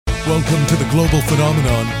Welcome to the global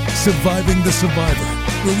phenomenon, Surviving the Survivor,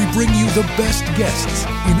 where we bring you the best guests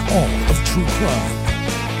in all of true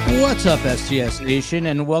crime. What's up, STS Nation,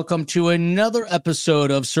 and welcome to another episode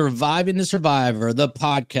of Surviving the Survivor, the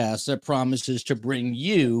podcast that promises to bring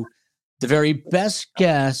you the very best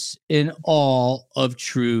guests in all of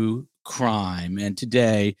true crime. And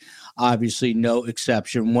today, obviously, no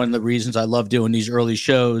exception. One of the reasons I love doing these early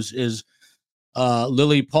shows is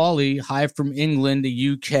Lily Pauly, hi from England,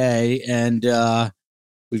 the UK, and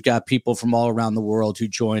we've got people from all around the world who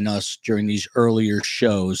join us during these earlier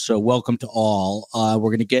shows. So welcome to all. We're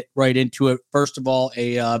going to get right into it. First of all,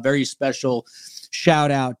 a very special shout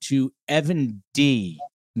out to Evan D.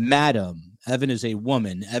 Madam. Evan is a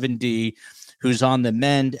woman, Evan D., who's on the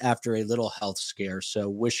mend after a little health scare. So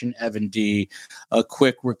wishing Evan D. a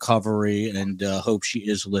quick recovery and hope she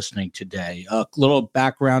is listening today. A little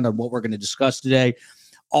background on what we're going to discuss today.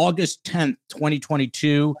 August 10th,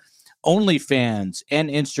 2022, OnlyFans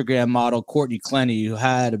and Instagram model Courtney Clenny, who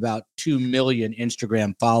had about 2 million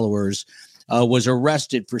Instagram followers, was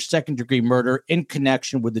arrested for second-degree murder in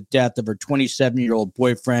connection with the death of her 27-year-old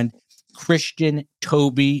boyfriend, Christian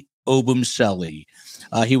Toby Obumseli.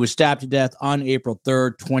 He was stabbed to death on April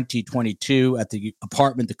 3rd, 2022 at the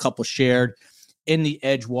apartment the couple shared in the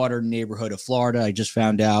Edgewater neighborhood of Florida. I just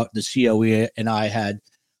found out the COE and I had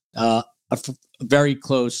a very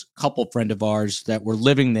close couple friend of ours that were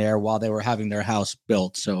living there while they were having their house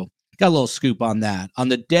built. So got a little scoop on that. On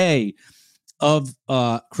the day of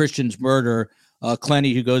Christian's murder,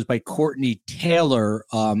 Clenny, who goes by Courtney Taylor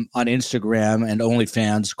on Instagram and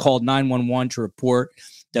OnlyFans, called 911 to report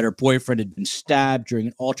that her boyfriend had been stabbed during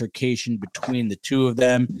an altercation between the two of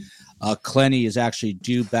them. Clenny is actually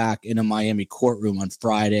due back in a Miami courtroom on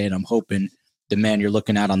Friday, and I'm hoping the man you're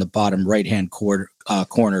looking at on the bottom right-hand corner,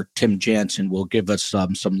 Tim Jansen, will give us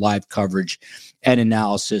some live coverage and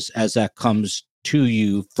analysis as that comes to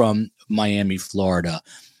you from Miami, Florida.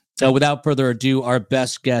 So without further ado, our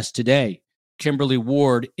best guest today, Kimberly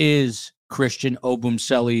Ward, is Christian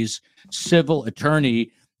Obumseli's civil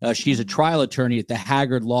attorney. She's a trial attorney at the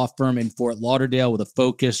Haggard Law Firm in Fort Lauderdale with a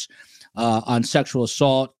focus on sexual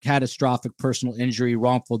assault, catastrophic personal injury,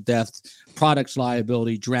 wrongful death, products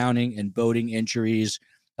liability, drowning, and boating injuries.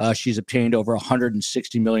 She's obtained over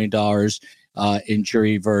 $160 million in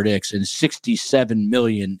jury verdicts and $67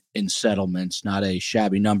 million in settlements. Not a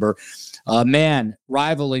shabby number. Man,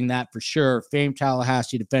 rivaling that for sure, famed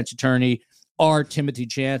Tallahassee defense attorney R. Timothy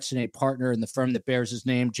Jansen, a partner in the firm that bears his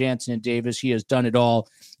name, Jansen and Davis. He has done it all,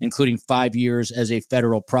 including 5 years as a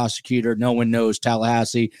federal prosecutor. No one knows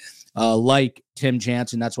Tallahassee like Tim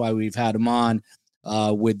Jansen. That's why we've had him on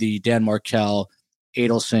with the Dan Markel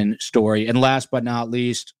Adelson story. And last but not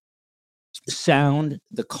least, sound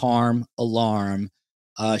the Carm alarm.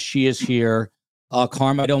 She is here.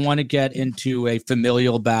 Carm, I don't want to get into a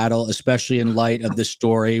familial battle, especially in light of this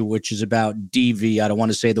story, which is about DV. I don't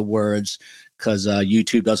want to say the words because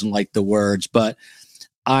YouTube doesn't like the words, but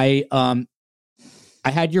I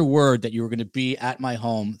had your word that you were going to be at my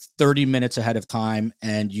home 30 minutes ahead of time,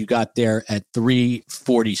 and you got there at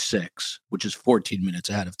 3:46, which is 14 minutes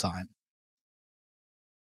ahead of time.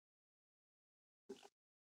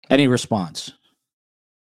 Any response?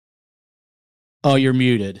 Oh, you're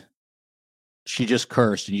muted. She just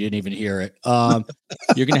cursed and you didn't even hear it.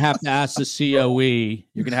 You're going to have to ask the COE.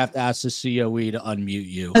 You're going to have to ask the COE to unmute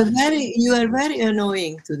you. You are very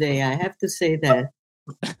annoying today. I have to say that.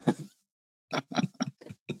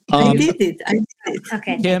 I did it.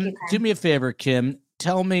 Okay. Kim, do me a favor, Kim.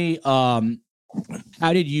 Tell me, how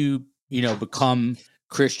did you become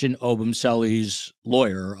Christian Obumseli's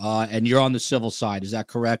lawyer? And you're on the civil side. Is that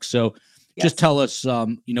correct? So Yes. just tell us,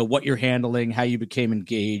 what you're handling, how you became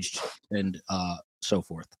engaged, and so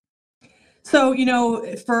forth. So,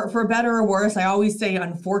 for better or worse, I always say,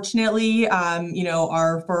 unfortunately,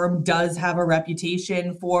 our firm does have a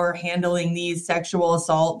reputation for handling these sexual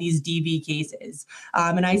assault, these DV cases.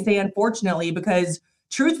 And I say unfortunately because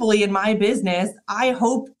truthfully, in my business, I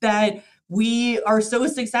hope that we are so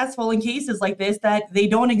successful in cases like this that they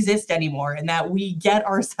don't exist anymore and that we get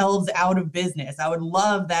ourselves out of business. I would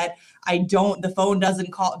love that the phone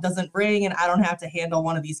doesn't ring and I don't have to handle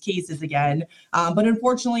one of these cases again. But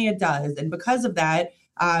unfortunately it does. And because of that,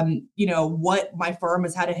 what my firm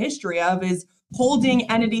has had a history of is holding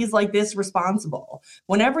entities like this responsible.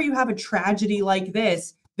 Whenever you have a tragedy like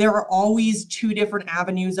this, there are always two different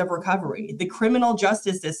avenues of recovery. The criminal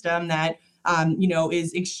justice system that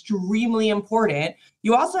is extremely important.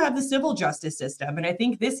 You also have the civil justice system. And I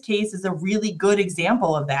think this case is a really good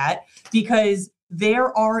example of that because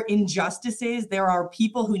there are injustices. There are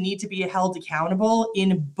people who need to be held accountable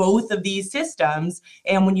in both of these systems.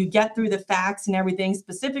 And when you get through the facts and everything,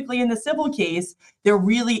 specifically in the civil case,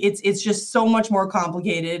 it's just so much more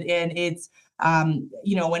complicated. And it's,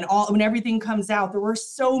 when everything comes out, there were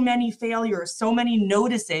so many failures, so many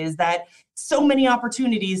notices, that so many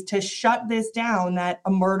opportunities to shut this down, that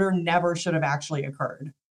a murder never should have actually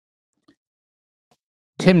occurred.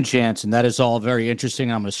 Tim Jansen, that is all very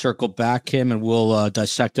interesting. I'm going to circle back, Kim, and we'll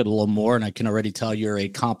dissect it a little more. And I can already tell you're a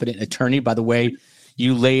competent attorney by the way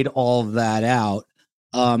you laid all of that out.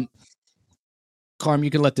 Carm,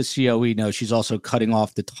 you can let the COE know she's also cutting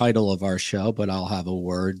off the title of our show, but I'll have a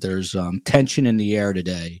word. There's tension in the air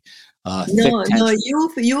today. No,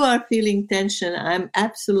 you are feeling tension. I'm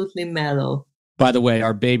absolutely mellow. By the way,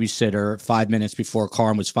 our babysitter, 5 minutes before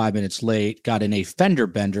Carm was 5 minutes late, got in a fender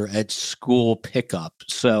bender at school pickup.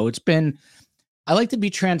 So I like to be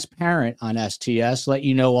transparent on STS, let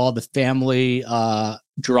you know all the family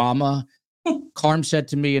drama. Carm said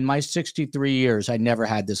to me, in my 63 years, I never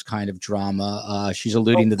had this kind of drama. She's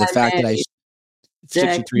alluding to the fact that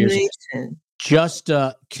 63 years. Just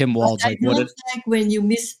Kim Wald's like, what it's like when you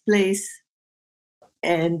misplace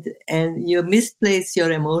and you misplace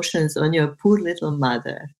your emotions on your poor little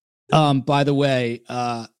mother. By the way,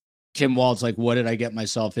 Kim Wald's like, what did I get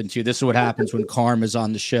myself into? This is what happens when Carm is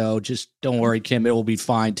on the show. Just don't worry, Kim, it will be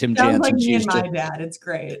fine. Tim Sounds Jansen. Like me and my dad. It's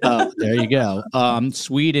great. Oh, there you go.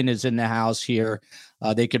 Sweden is in the house here.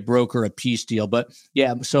 They could broker a peace deal. But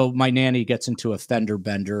yeah, so my nanny gets into a fender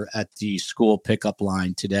bender at the school pickup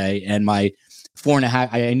line today. And my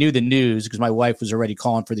 4.5, I knew the news because my wife was already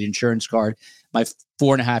calling for the insurance card. My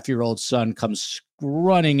 4.5-year-old son comes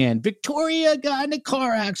running in. Victoria got in a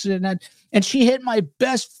car accident and she hit my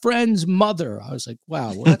best friend's mother. I was like,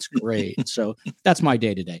 wow, well, that's great. So that's my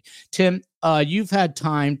day today. Tim, you've had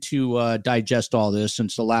time to digest all this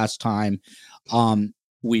since the last time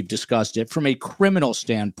we've discussed it. From a criminal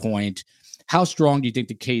standpoint, how strong do you think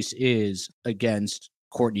the case is against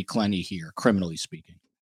Courtney Clenny here, criminally speaking?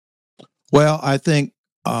 Well, I think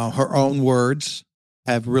her own words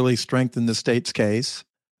have really strengthened the state's case,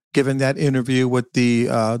 given that interview with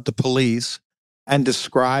the police and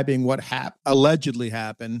describing what allegedly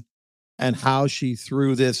happened and how she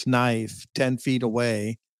threw this knife 10 feet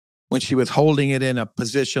away when she was holding it in a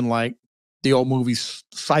position like the old movie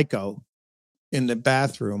Psycho in the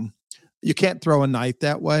bathroom. You can't throw a knife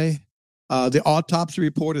that way. The autopsy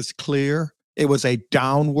report is clear. It was a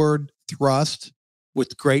downward thrust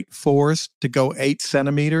with great force to go 8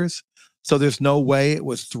 centimeters. So there's no way it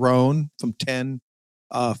was thrown from 10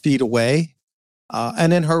 feet away.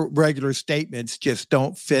 And then her regular statements just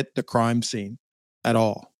don't fit the crime scene at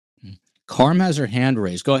all. Carm has her hand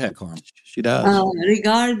raised. Go ahead, Carm. She does.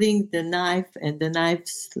 Regarding the knife and the knife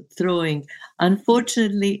throwing,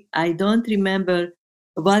 unfortunately, I don't remember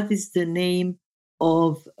what is the name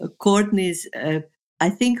of Courtney's. I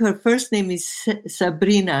think her first name is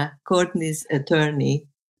Sabrina, Courtney's attorney.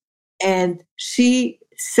 And she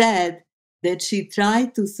said that she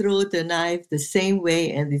tried to throw the knife the same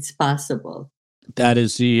way, and it's possible. That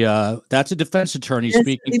is that's a defense attorney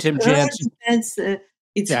speaking, Tim Jansen.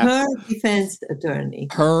 Her defense attorney.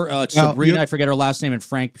 Sabrina, I forget her last name, and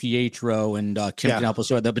Frank Pietro, and Kim can help us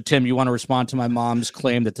with that. But Tim, you want to respond to my mom's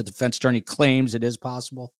claim that the defense attorney claims it is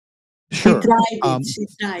possible? Sure. She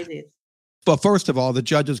tried it. But first of all, the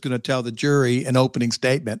judge is going to tell the jury an opening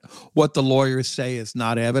statement. What the lawyers say is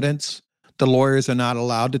not evidence. The lawyers are not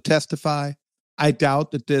allowed to testify. I doubt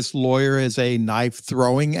that this lawyer is a knife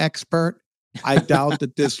throwing expert. I doubt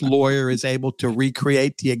that this lawyer is able to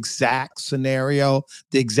recreate the exact scenario,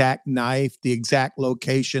 the exact knife, the exact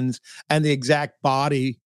locations, and the exact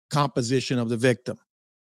body composition of the victim.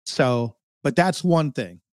 So, but that's one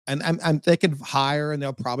thing. And they can hire and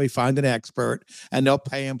they'll probably find an expert and they'll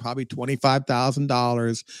pay him probably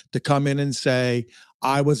 $25,000 to come in and say,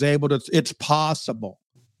 I was able to, it's possible.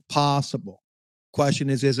 Question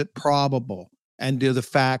is it probable? And do the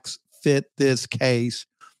facts fit this case?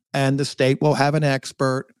 And the state will have an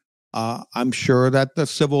expert. I'm sure that the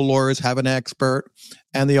civil lawyers have an expert,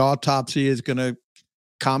 and the autopsy is going to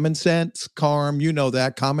common sense. Carm, you know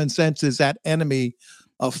that common sense is that enemy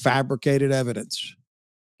of fabricated evidence.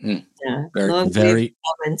 Yeah, Very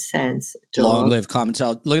common sense. Long live common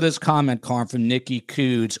sense. Look at this comment, Carm, from Nikki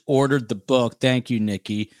Coods. Ordered the book. Thank you,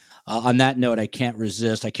 Nikki. On that note, I can't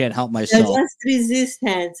resist. I can't help myself. Just resist,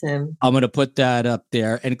 handsome. I'm going to put that up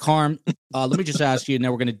there. And Carm, let me just ask you, and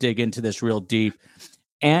then we're going to dig into this real deep.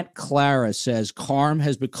 Aunt Clara says Carm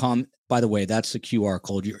has become by the way, that's the QR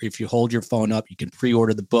code. If you hold your phone up, you can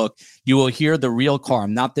pre-order the book. You will hear the real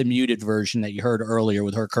Carm, not the muted version that you heard earlier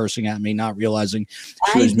with her cursing at me, not realizing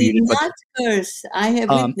she was muted. I did not curse. I have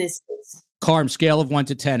witnesses. Carm, scale of 1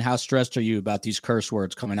 to 10, how stressed are you about these curse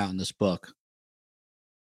words coming out in this book?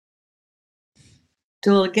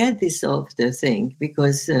 To get this off the thing,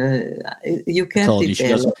 because you kept it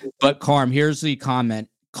there. But Carm, here's the comment.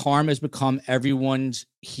 Carm has become everyone's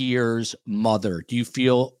here's mother. Do you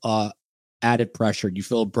feel added pressure? Do you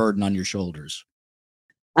feel a burden on your shoulders?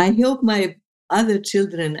 I hope my other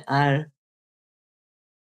children are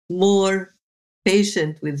more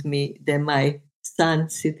patient with me than my son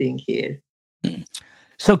sitting here.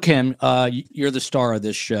 So, Kim, you're the star of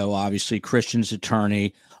this show, obviously, Christian's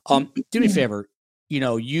attorney. Do me a favor.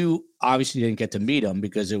 You obviously didn't get to meet him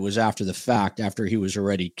because it was after the fact, after he was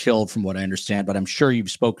already killed, from what I understand. But I'm sure you've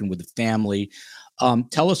spoken with the family.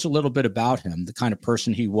 Tell us a little bit about him, the kind of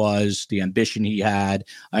person he was, the ambition he had.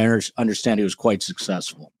 I understand he was quite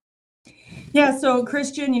successful. Yeah, so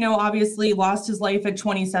Christian, obviously lost his life at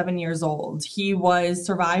 27 years old. He was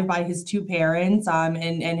survived by his two parents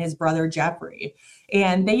and his brother, Jeffrey.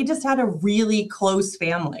 And they just had a really close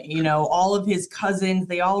family. All of his cousins,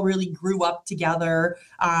 they all really grew up together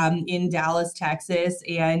in Dallas, Texas.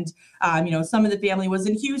 And, some of the family was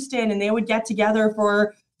in Houston, and they would get together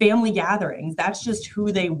for family gatherings. That's just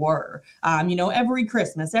who they were. Every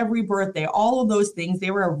Christmas, every birthday, all of those things,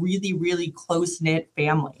 they were a really, really close-knit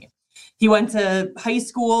family. He went to high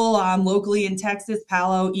school locally in Texas,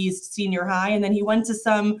 Palo East Senior High, and then he went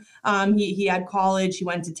to he had college. He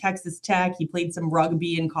went to Texas Tech. He played some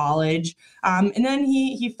rugby in college, and then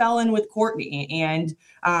he fell in with Courtney. And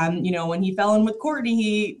when he fell in with Courtney,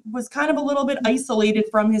 he was kind of a little bit isolated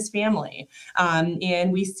from his family,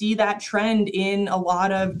 and we see that trend in a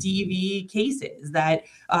lot of DV cases. That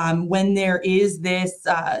when there is this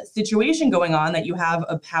situation going on, that you have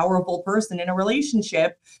a powerful person in a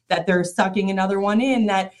relationship, that they're sucking another one in,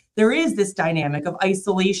 that there is this dynamic of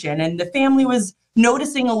isolation. And the family was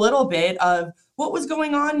noticing a little bit of what was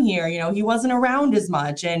going on here. He wasn't around as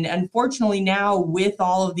much. And unfortunately now, with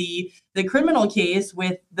all of the criminal case,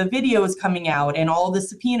 with the videos coming out and all the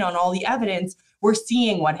subpoena and all the evidence, we're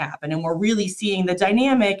seeing what happened. And we're really seeing the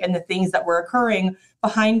dynamic and the things that were occurring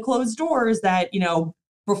behind closed doors that,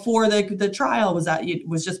 before the trial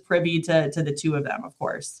was just privy to the two of them, of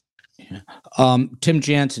course. Tim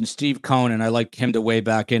Jansen, Steve Cohen, I'd like him to weigh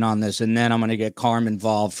back in on this, and then I'm going to get Carm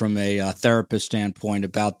involved from a therapist standpoint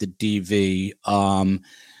about the DV.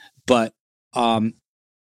 But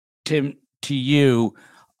Tim, to you,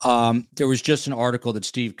 there was just an article that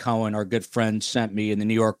Steve Cohen, our good friend, sent me in the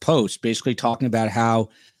New York Post, basically talking about how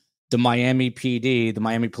the Miami PD, the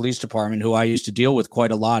Miami Police Department, who I used to deal with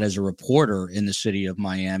quite a lot as a reporter in the city of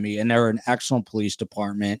Miami, and they're an excellent police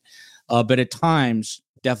department, but at times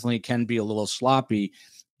definitely can be a little sloppy.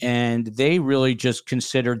 And they really just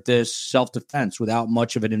considered this self-defense without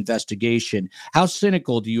much of an investigation. How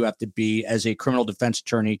cynical do you have to be as a criminal defense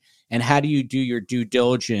attorney? And how do you do your due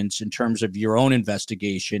diligence in terms of your own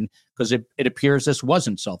investigation? Because it appears this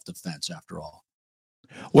wasn't self-defense after all.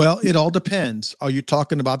 Well, it all depends. Are you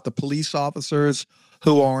talking about the police officers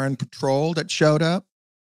who are on patrol that showed up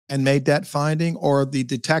and made that finding, or the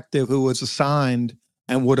detective who was assigned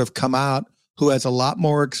and would have come out, who has a lot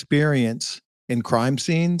more experience in crime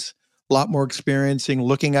scenes, a lot more experience in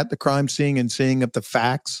looking at the crime scene and seeing if the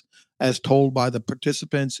facts as told by the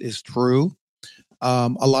participants is true? A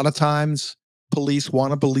lot of times police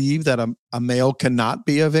want to believe that a male cannot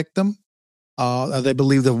be a victim. They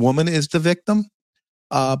believe the woman is the victim.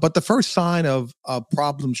 But the first sign of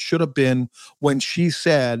problems should have been when she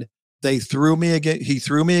said, he threw me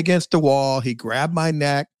against the wall, he grabbed my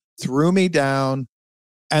neck, threw me down,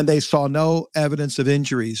 and they saw no evidence of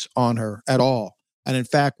injuries on her at all. And in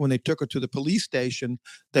fact, when they took her to the police station,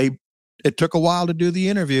 it took a while to do the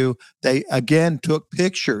interview. They again took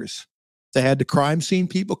pictures. They had the crime scene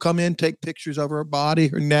people come in, take pictures of her body,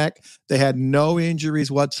 her neck. They had no injuries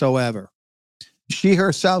whatsoever. She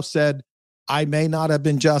herself said, I may not have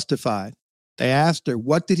been justified. They asked her,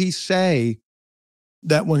 what did he say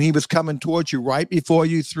that when he was coming towards you right before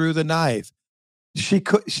you threw the knife? She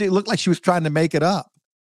looked like she was trying to make it up.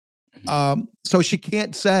 So she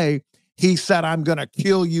can't say, he said, I'm going to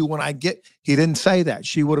kill you when I get, he didn't say that.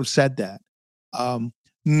 She would have said that.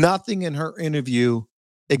 Nothing in her interview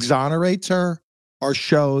exonerates her or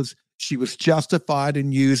shows she was justified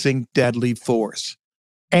in using deadly force.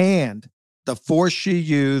 And the force she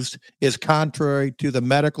used is contrary to the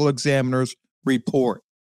medical examiner's report.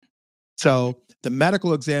 So the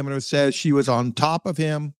medical examiner says she was on top of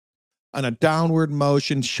him on a downward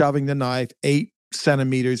motion, shoving the knife 8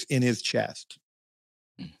 centimeters in his chest.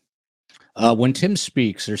 When Tim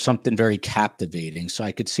speaks, there's something very captivating. So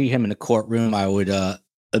I could see him in a courtroom. I would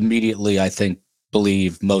immediately, I think,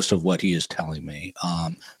 believe most of what he is telling me.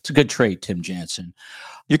 It's a good trait, Tim Jansen.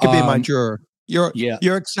 You can be my juror.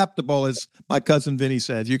 You're acceptable, as my cousin Vinny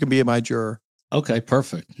says. You can be my juror. Okay,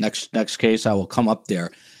 perfect. Next case, I will come up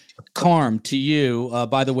there. Carm, to you.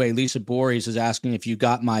 By the way, Lisa Boris is asking if you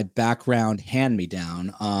got my background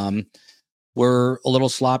hand-me-down. We're a little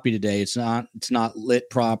sloppy today. It's not lit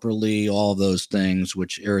properly, all of those things,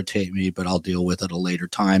 which irritate me, but I'll deal with it a later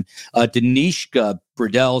time. Danishka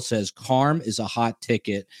Burdell says, Carm is a hot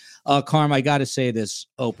ticket. Carm, I got to say this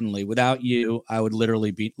openly. Without you, I would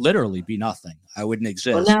literally be nothing. I wouldn't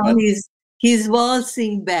exist. Well, now he's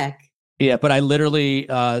waltzing back. Yeah, but I literally,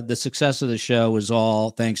 the success of the show was all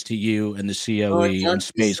thanks to you and the COE and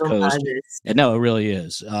Space Coast. And no, it really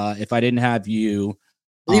is. If I didn't have you...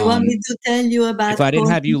 Do you want me to tell you about... If I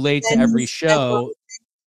didn't have you late to every show...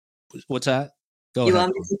 What's that? Go ahead. You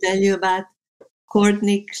want me to tell you about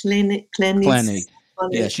Courtney Clenny?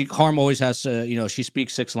 Yeah, Carm always has to, she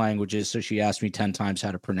speaks 6 languages, so she asked me 10 times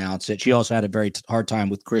how to pronounce it. She also had a very hard time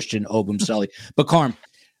with Christian Obumseli. But Carm,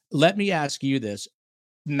 let me ask you this.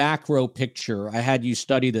 Macro picture. I had you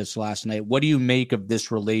study this last night. What do you make of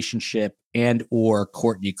this relationship and or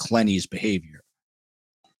Courtney Clenny's behavior?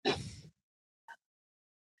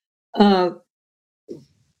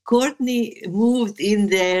 Courtney moved in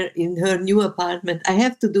there in her new apartment. I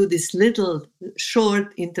have to do this little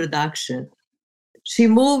short introduction. She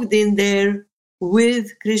moved in there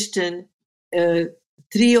with Christian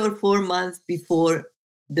 3 or 4 months before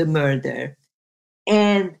the murder.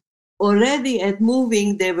 And already at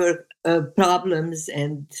moving, there were problems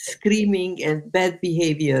and screaming and bad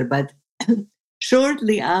behavior. But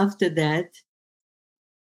shortly after that,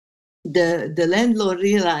 the landlord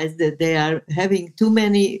realized that they are having too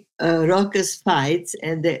many raucous fights,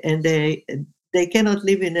 and they cannot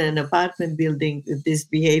live in an apartment building with this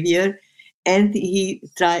behavior, and he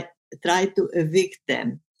tried to evict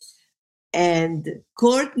them. And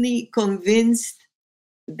Courtney convinced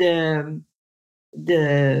the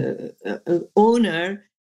owner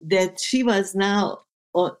that she was now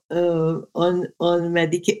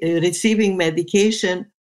receiving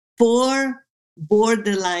medication for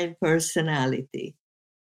borderline personality,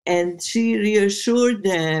 and she reassured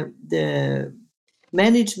the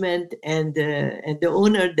management and the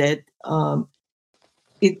owner that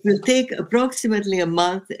it will take approximately a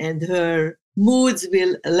month and her moods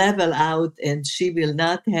will level out and she will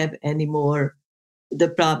not have any more the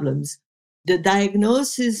problems. The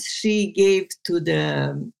diagnosis she gave to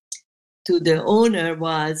the owner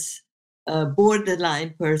was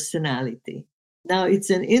borderline personality. Now, it's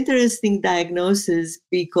an interesting diagnosis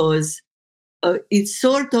because it's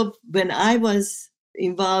sort of, when I was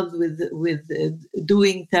involved with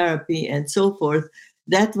doing therapy and so forth,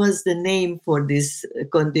 that was the name for this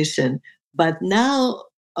condition. But now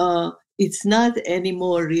it's not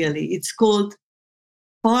anymore really. It's called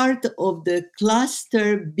part of the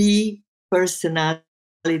cluster B personality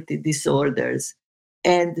disorders.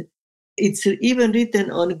 And it's even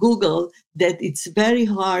written on Google that it's very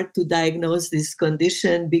hard to diagnose this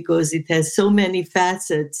condition because it has so many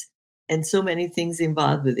facets and so many things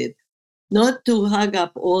involved with it. Not to hug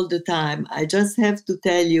up all the time, I just have to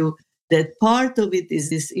tell you that part of it is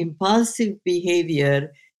this impulsive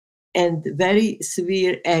behavior and very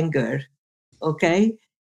severe anger, okay?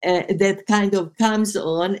 That kind of comes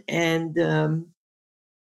on, and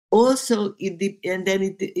also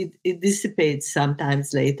it dissipates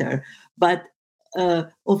sometimes later. But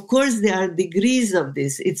of course, there are degrees of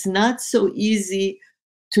this. It's not so easy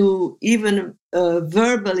to even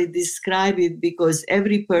verbally describe it because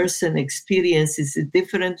every person experiences it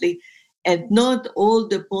differently, and not all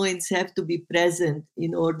the points have to be present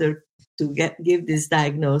in order to give this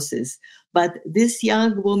diagnosis. But this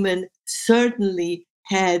young woman certainly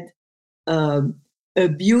had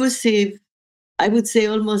abusive, I would say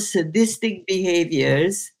almost sadistic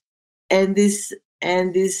behaviors, and this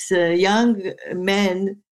young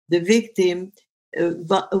man, the victim,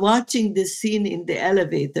 watching the scene in the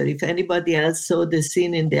elevator. If anybody else saw the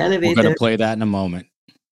scene in the elevator, we're going to play that in a moment.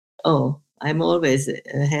 Oh, I'm always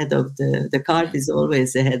ahead of the cart is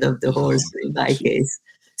always ahead of the horse in my case.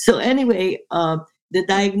 So anyway, the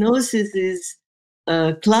diagnosis is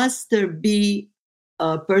cluster B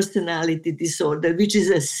personality disorder, which is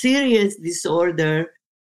a serious disorder,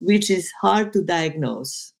 which is hard to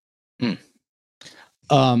diagnose.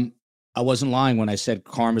 I wasn't lying when I said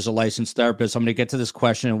Carm is a licensed therapist. I'm going to get to this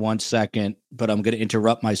question in 1 second, but I'm going to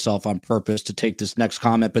interrupt myself on purpose to take this next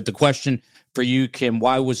comment. But the question for you, Kim,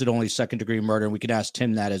 why was it only second-degree murder? And we can ask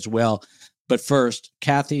Tim that as well. But first,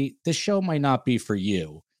 Kathy, this show might not be for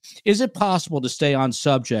you. Is it possible to stay on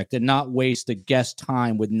subject and not waste the guest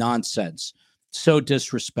time with nonsense? So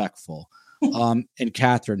disrespectful. And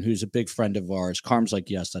Catherine, who's a big friend of ours, Carm's like,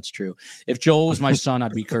 yes, that's true. If Joel was my son,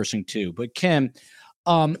 I'd be cursing too. But Kim,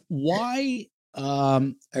 why?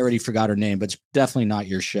 I already forgot her name, but it's definitely not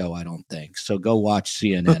your show, I don't think. So go watch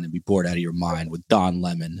CNN and be bored out of your mind with Don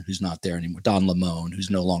Lemon, who's not there anymore. Don Lemon, who's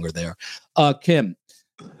no longer there. Kim,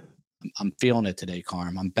 I'm feeling it today,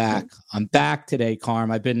 Carm. I'm back. I'm back today, Carm.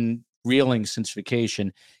 I've been reeling since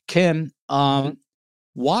vacation. Kim,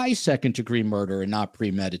 why second-degree murder and not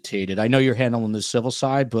premeditated? I know you're handling the civil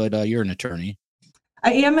side, but you're an attorney.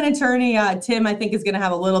 I am an attorney. Tim, I think, is going to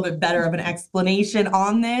have a little bit better of an explanation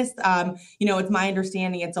on this. It's my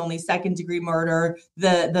understanding it's only second-degree murder.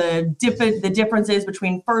 The differences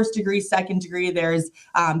between first-degree, second-degree, there's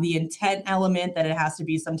the intent element that it has to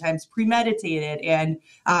be sometimes premeditated. And,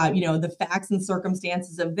 the facts and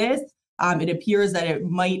circumstances of this, it appears that it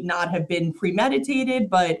might not have been premeditated,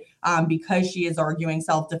 but because she is arguing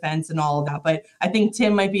self-defense and all of that. But I think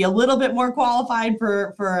Tim might be a little bit more qualified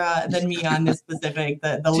for than me on this specific,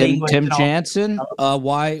 the language. Tim Jansen,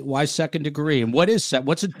 why second degree? And what's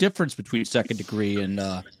the difference between second degree and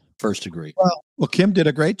first degree? Well, Kim did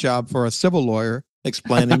a great job for a civil lawyer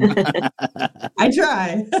explaining. I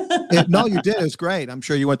try. No, you did. It was great. I'm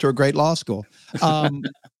sure you went to a great law school.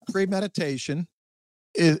 Premeditation.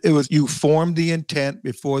 It was you formed the intent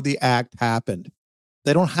before the act happened.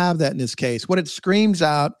 They don't have that in this case. What it screams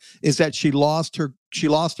out is that she lost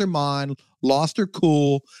her mind, lost her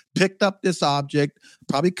cool, picked up this object,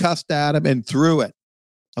 probably cussed at him and threw it.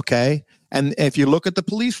 Okay? And if you look at the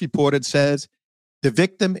police report, it says the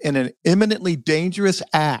victim in an imminently dangerous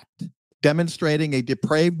act, demonstrating a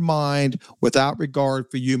depraved mind without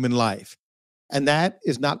regard for human life. And that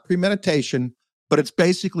is not premeditation, but it's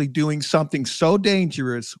basically doing something so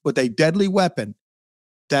dangerous with a deadly weapon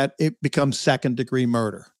that it becomes second-degree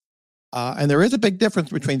murder. And there is a big difference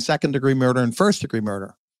between second-degree murder and first-degree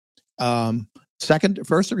murder.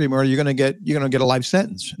 First-degree murder, you're going to get a life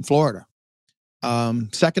sentence in Florida.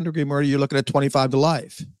 Second-degree murder, you're looking at 25 to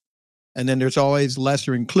life. And then there's always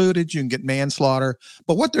lesser included. You can get manslaughter.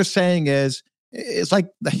 But what they're saying is, it's like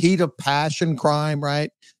the heat of passion crime, right?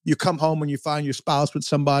 You come home and you find your spouse with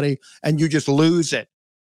somebody and you just lose it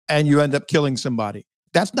and you end up killing somebody.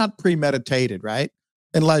 That's not premeditated, right?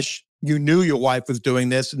 Unless you knew your wife was doing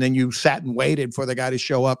this and then you sat and waited for the guy to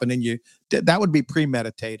show up and then that would be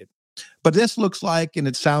premeditated. But this looks like, and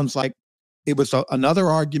it sounds like it was another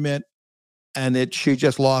argument and she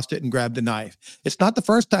just lost it and grabbed a knife. It's not the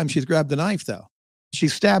first time she's grabbed a knife, though. She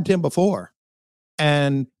stabbed him before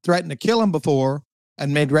and threatened to kill him before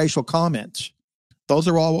and made racial comments. Those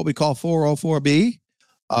are all what we call 404B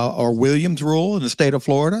or Williams rule in the state of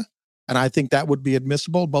Florida. And I think that would be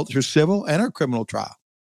admissible both through civil and a criminal trial,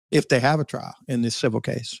 if they have a trial in this civil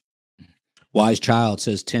case. Wise Child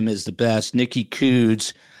says Tim is the best. Nikki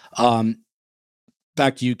Coods,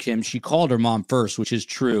 back to you, Kim. She called her mom first, which is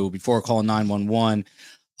true, before calling 911.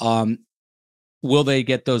 Will they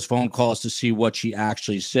get those phone calls to see what she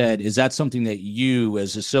actually said? Is that something that you,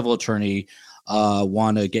 as a civil attorney,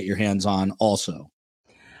 want to get your hands on also?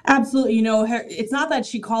 Absolutely. It's not that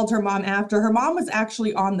she called her mom after. Her mom was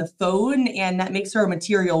actually on the phone, and that makes her a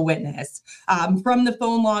material witness. From the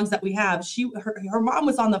phone logs that we have, her mom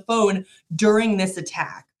was on the phone during this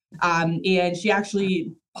attack. And she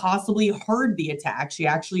actually possibly heard the attack. She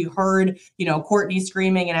actually heard, Courtney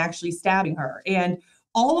screaming and actually stabbing her. And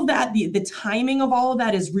all of that, the timing of all of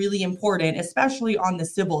that is really important, especially on the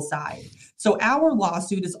civil side. So our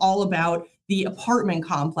lawsuit is all about the apartment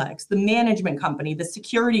complex, the management company, the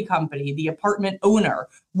security company, the apartment owner,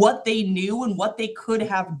 what they knew and what they could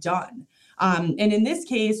have done. And in this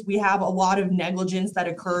case, we have a lot of negligence that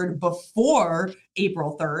occurred before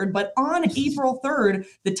April 3rd, but on April 3rd,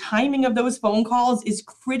 the timing of those phone calls is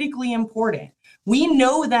critically important. We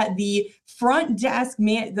know that the front desk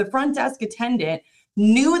attendant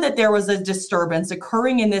knew that there was a disturbance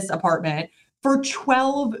occurring in this apartment for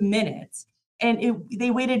 12 minutes. And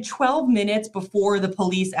they waited 12 minutes before the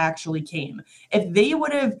police actually came. If they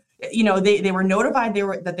would have, they were notified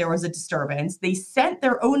that there was a disturbance. They sent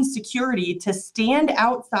their own security to stand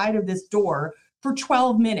outside of this door for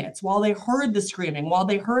 12 minutes while they heard the screaming, while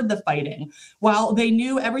they heard the fighting, while they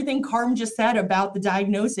knew everything Carm just said about the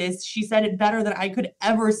diagnosis. She said it better than I could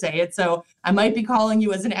ever say it. So I might be calling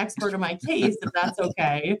you as an expert in my case, if that's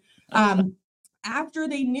okay. after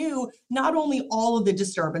they knew not only all of the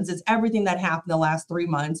disturbances, everything that happened the last 3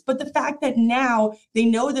 months, but the fact that now they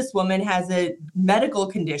know this woman has a medical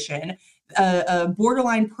condition, a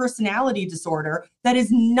borderline personality disorder that is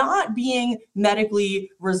not being medically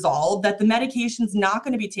resolved, that the medication's not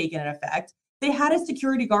going to be taken in effect. They had a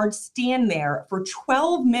security guard stand there for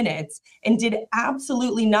 12 minutes and did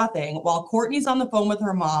absolutely nothing while Courtney's on the phone with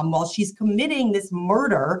her mom, while she's committing this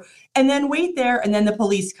murder, and then wait there, and then the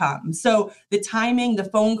police come. So the timing, the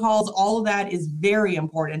phone calls, all of that is very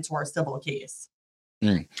important to our civil case.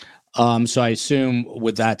 So I assume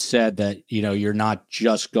with that said that, you're not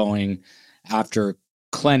just going after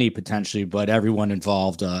Clenny potentially, but everyone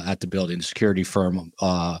involved at the building, the security firm,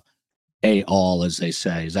 all, as they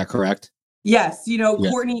say. Is that correct? Yes,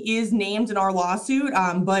 Courtney is named in our lawsuit,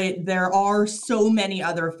 but there are so many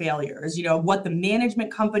other failures. What the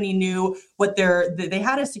management company knew, they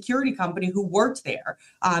had a security company who worked there.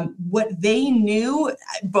 What they knew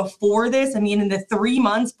before this, in the 3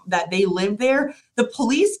 months that they lived there, the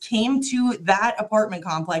police came to that apartment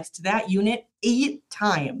complex, to that unit 8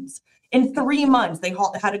 times. In 3 months, they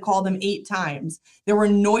had to call them 8 times. There were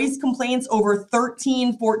noise complaints over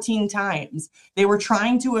 13, 14 times. They were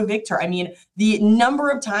trying to evict her. The number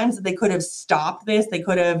of times that they could have stopped this, they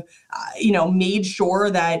could have, made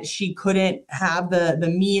sure that she couldn't have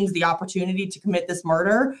the means, the opportunity to commit this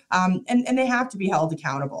murder. And they have to be held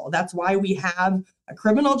accountable. That's why we have a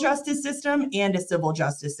criminal justice system and a civil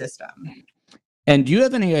justice system. And do you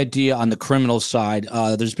have any idea on the criminal side?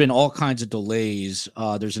 There's been all kinds of delays.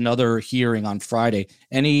 There's another hearing on Friday.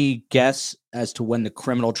 Any guess as to when the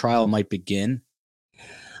criminal trial might begin?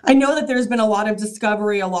 I know that there's been a lot of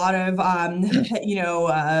discovery, a lot of,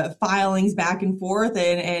 filings back and forth.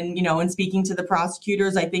 And in speaking to the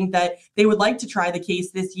prosecutors, I think that they would like to try the case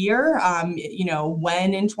this year,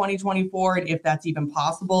 when in 2024, and if that's even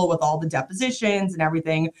possible with all the depositions and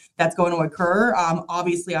everything that's going to occur.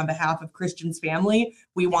 Obviously, on behalf of Christian's family,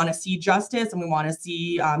 we want to see justice and we want to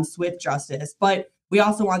see swift justice. But we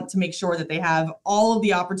also want to make sure that they have all of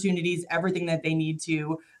the opportunities, everything that they need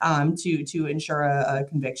to ensure a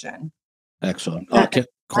conviction. Excellent. Okay.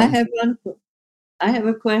 I have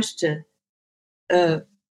a question.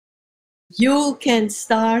 You can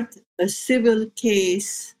start a civil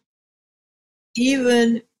case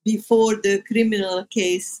even before the criminal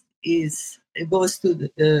case goes to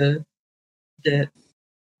the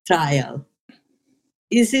trial.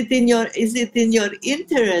 Is it in your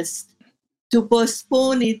interest to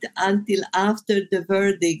postpone it until after the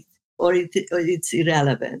verdict, or it's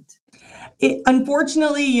irrelevant?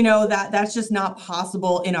 Unfortunately, that's just not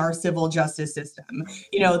possible in our civil justice system.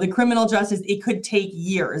 The criminal justice, it could take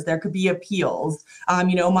years. There could be appeals.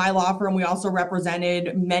 My law firm, we also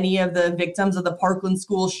represented many of the victims of the Parkland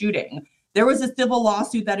school shooting. There was a civil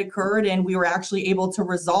lawsuit that occurred, and we were actually able to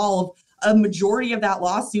resolve a majority of that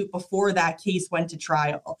lawsuit before that case went to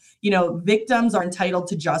trial. Victims are entitled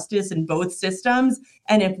to justice in both systems.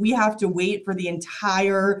 And if we have to wait for the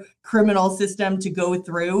entire criminal system to go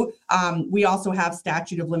through, we also have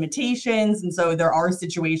statute of limitations. And so there are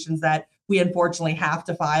situations that we unfortunately have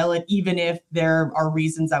to file it, even if there are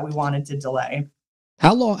reasons that we wanted to delay.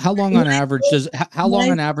 How long on average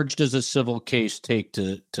does a civil case take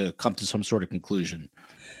to come to some sort of conclusion?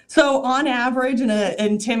 So on average,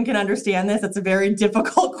 and Tim can understand this, it's a very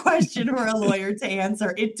difficult question for a lawyer to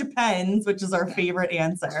answer. It depends, which is our favorite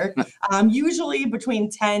answer. Usually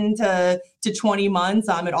between 10 to 20 months.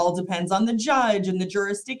 It all depends on the judge and the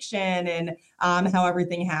jurisdiction and how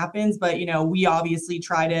everything happens. But, we obviously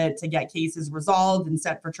try to get cases resolved and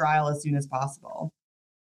set for trial as soon as possible.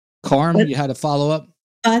 Carm, you had a follow-up?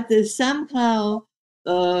 But somehow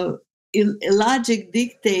logic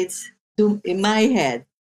dictates in my head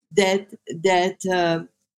that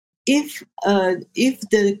if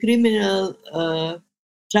the criminal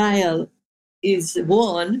trial is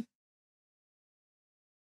won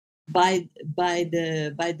by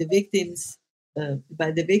the victims,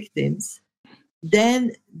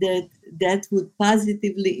 then that would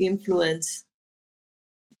positively influence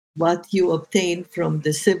what you obtain from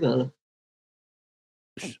the civil.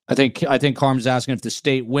 I think Carm's asking if the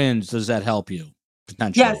state wins, does that help you?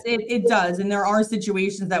 Yes, it does. And there are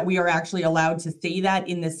situations that we are actually allowed to say that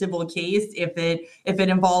in the civil case if it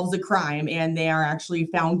involves a crime and they are actually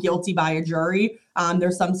found guilty by a jury.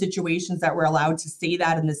 There's some situations that we're allowed to say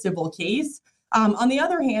that in the civil case. On the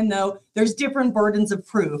other hand, though, there's different burdens of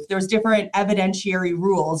proof. There's different evidentiary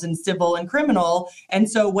rules in civil and criminal. And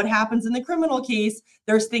so what happens in the criminal case,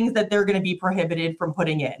 there's things that they're going to be prohibited from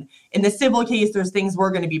putting in. In the civil case, there's things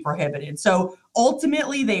we're going to be prohibited. So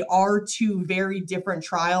ultimately, they are two very different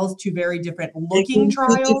trials, two very different looking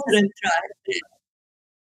trials.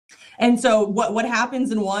 And so what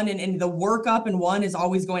happens in one and the workup in one is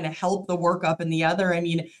always going to help the workup in the other. I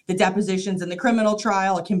mean, the depositions in the criminal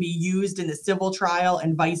trial, it can be used in the civil trial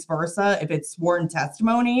and vice versa if it's sworn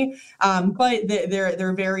testimony. But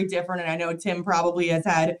they're very different. And I know Tim probably has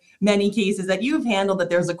had many cases that you've handled that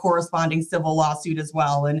there's a corresponding civil lawsuit as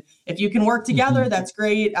well. And if you can work together, that's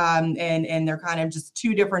great. And they're kind of just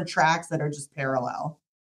two different tracks that are just parallel.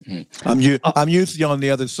 I'm usually on the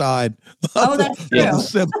other side. Oh, that's true. The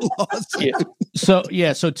civil lawsuit.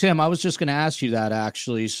 So Tim, I was just going to ask you that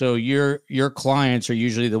actually. So your clients are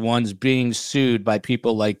usually the ones being sued by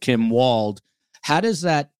people like Kim Wald. How does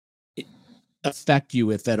that affect you,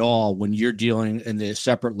 if at all, when you're dealing in the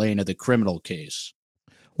separate lane of the criminal case?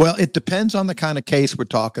 Well, it depends on the kind of case we're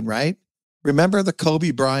talking, right? Remember the Kobe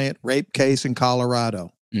Bryant rape case in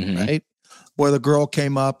Colorado, right? Where the girl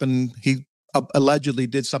came up and he allegedly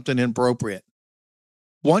did something inappropriate.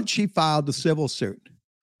 Once she filed the civil suit,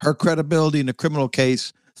 her credibility in the criminal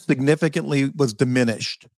case significantly was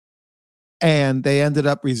diminished. And they ended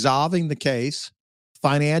up resolving the case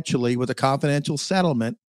financially with a confidential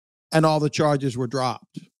settlement, and all the charges were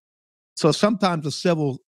dropped. So sometimes a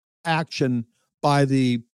civil action by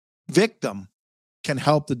the victim can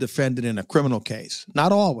help the defendant in a criminal case.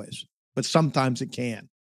 Not always, but sometimes it can.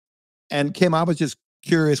 And Kim, I was just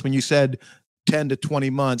curious when you said 10 to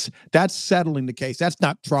 20 months, that's settling the case. That's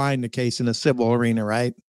not trying the case in a civil arena,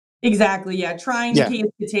 right? Exactly. Yeah. Trying the case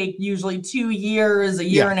could take usually 2 years, a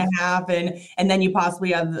year and a half, and then you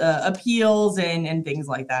possibly have appeals and things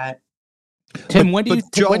like that. Tim, when do you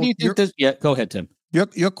think this? Yeah, go ahead, Tim.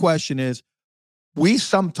 Your question is, we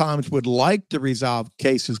sometimes would like to resolve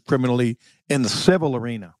cases criminally in the civil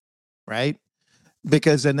arena, right?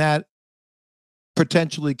 Because then that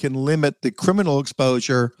potentially can limit the criminal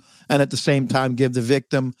exposure and at the same time give the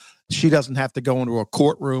victim, she doesn't have to go into a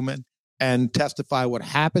courtroom and testify what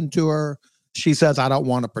happened to her. She says, I don't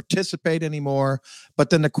want to participate anymore.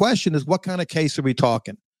 But then the question is, what kind of case are we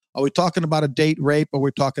talking? Are we talking about a date rape or are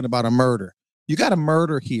we talking about a murder? You got a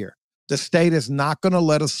murder here. The state is not going to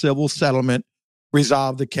let a civil settlement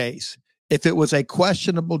resolve the case. If it was a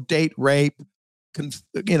questionable date rape, did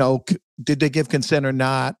they give consent or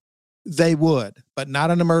not? They would, but not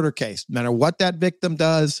in a murder case. No matter what that victim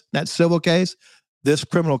does, that civil case, this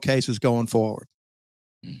criminal case is going forward.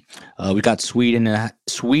 We got Sweden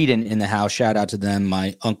in the house. Shout out to them.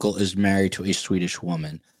 My uncle is married to a Swedish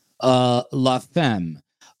woman. La Femme.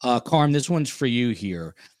 Carm, this one's for you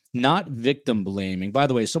here. Not victim blaming. By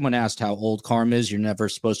the way, someone asked how old Carm is. You're never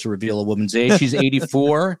supposed to reveal a woman's age. She's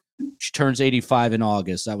 84. She turns 85 in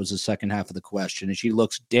August. That was the second half of the question. And she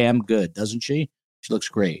looks damn good, doesn't she? She looks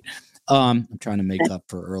great. I'm trying to make up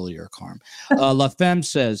for earlier, Carm. La Femme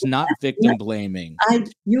says, not victim blaming.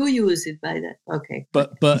 You use it by that. Okay.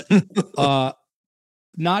 But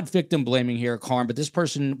not victim blaming here, Carm, but this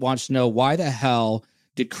person wants to know, why the hell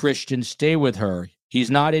did Christian stay with her?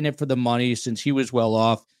 He's not in it for the money since he was well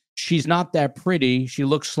off. She's not that pretty. She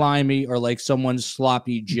looks slimy or like someone's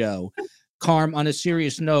sloppy Joe. Carm, on a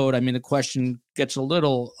serious note, I mean, the question gets a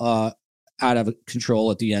little out of control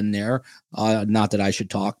at the end there. Not that I should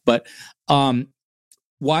talk, but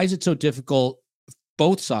why is it so difficult,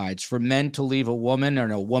 both sides, for men to leave a woman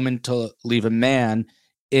and a woman to leave a man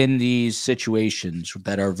in these situations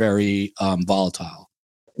that are very volatile?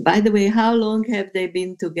 By the way, how long have they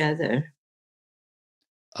been together?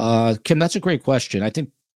 Kim, that's a great question. I think.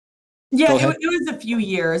 Yeah, it was a few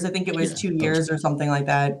years. I think it was 2 years or something like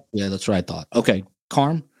that. Yeah, that's what I thought. Okay,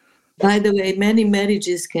 Carm? By the way, many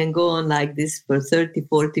marriages can go on like this for 30,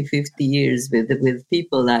 40, 50 years with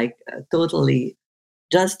people like totally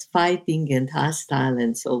just fighting and hostile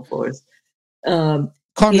and so forth. Carm,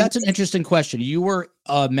 that's an interesting question. You were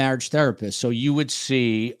a marriage therapist, so you would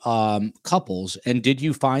see couples. And did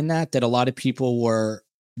you find that a lot of people were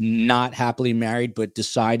not happily married but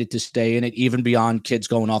decided to stay in it, even beyond kids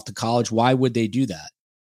going off to college? Why would they do that?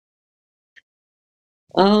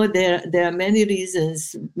 Oh, there are many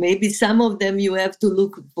reasons. Maybe some of them you have to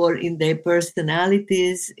look for in their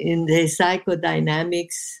personalities, in their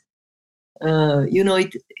psychodynamics.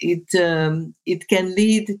 It can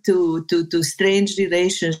lead to strange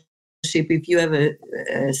relationship if you have a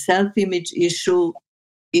self-image issue,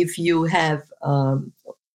 if you have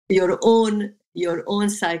your own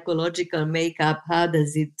psychological makeup. How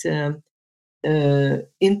does it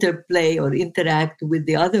interplay or interact with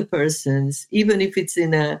the other persons, even if it's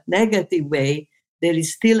in a negative way, there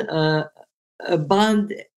is still a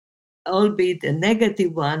bond, albeit a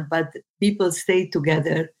negative one, but people stay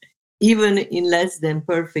together even in less than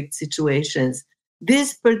perfect situations.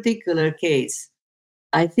 This particular case,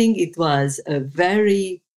 I think it was a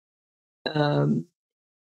very,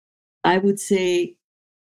 I would say,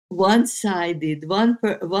 one-sided. One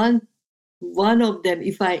of them,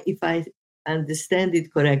 if I understand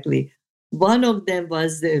it correctly, one of them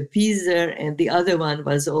was the appeaser, and the other one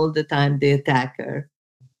was all the time the attacker.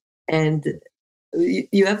 And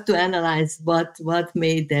you have to analyze what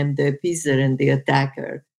made them the appeaser and the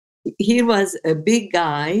attacker. He was a big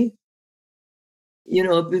guy,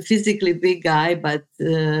 physically big guy, but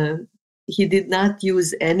he did not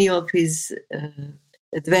use any of his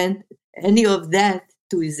any of that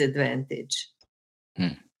to his advantage.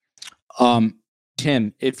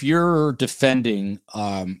 Tim, if you're defending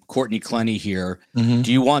Courtney Clenny here,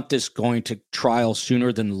 do you want this going to trial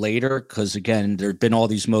sooner than later? Because again, there have been all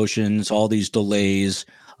these motions, all these delays.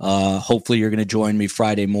 Hopefully you're going to join me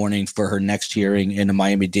Friday morning for her next hearing in the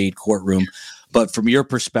Miami-Dade courtroom. But from your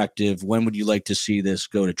perspective, when would you like to see this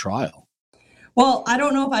go to trial? Well, I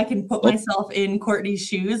don't know if I can put myself in Courtney's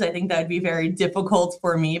shoes. I think that would be very difficult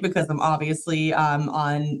for me because I'm obviously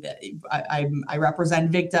I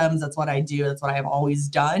represent victims. That's what I do. That's what I've always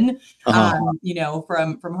done. From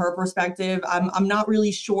her perspective, I'm not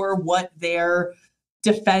really sure what their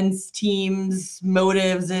defense team's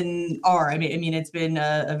motives are. I mean, it's been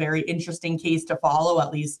a very interesting case to follow,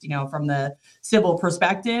 at least, from the civil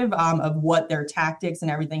perspective of what their tactics and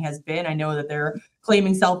everything has been. I know that they're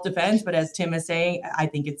claiming self-defense, but as Tim is saying, I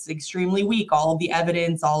think it's extremely weak. All of the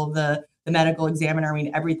evidence, all of the medical examiner,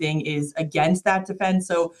 everything is against that defense.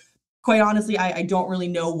 So quite honestly, I don't really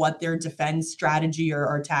know what their defense strategy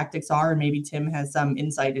or tactics are. And maybe Tim has some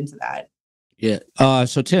insight into that. Yeah.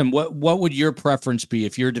 So Tim, what would your preference be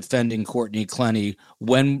if you're defending Courtney Clenny?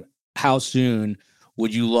 How soon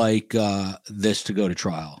would you like this to go to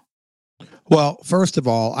trial? Well, first of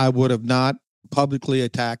all, I would have not publicly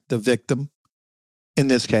attacked the victim in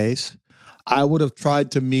this case. I would have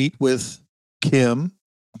tried to meet with Kim,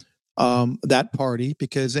 that party,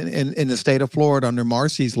 because in the state of Florida, under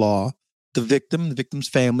Marcy's law, the victim's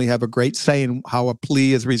family have a great say in how a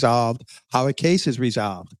plea is resolved, how a case is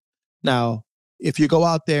resolved. Now, if you go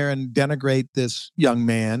out there and denigrate this young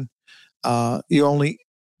man, you're only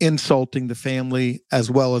insulting the family as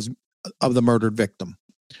well as of the murdered victim.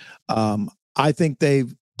 I think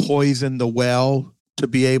they've poisoned the well to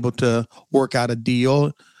be able to work out a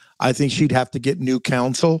deal. I think she'd have to get new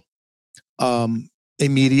counsel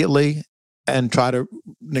immediately and try to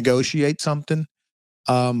negotiate something.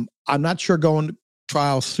 I'm not sure going to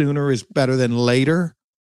trial sooner is better than later.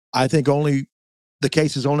 I think the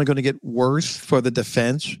case is only going to get worse for the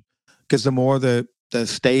defense because the more the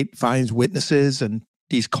state finds witnesses and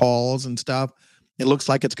these calls and stuff, it looks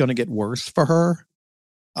like it's going to get worse for her.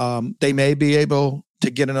 They may be able to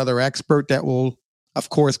get another expert that will, of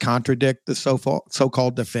course, contradict the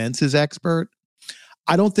so-called defense's expert.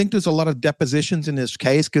 I don't think there's a lot of depositions in this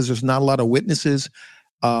case because there's not a lot of witnesses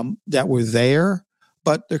that were there,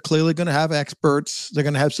 but they're clearly going to have experts. They're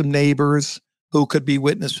going to have some neighbors who could be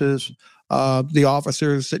witnesses. The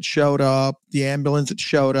officers that showed up, the ambulance that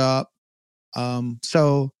showed up.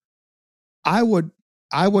 So I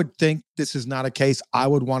would think this is not a case I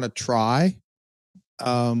would want to try.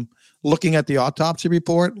 Looking at the autopsy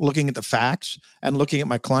report, looking at the facts, and looking at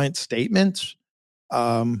my client's statements,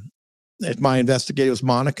 if my investigator was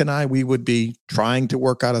Monica and I, we would be trying to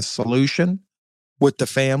work out a solution with the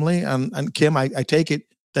family. And Kim, I take it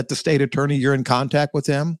that the state attorney, you're in contact with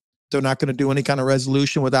them. They're not going to do any kind of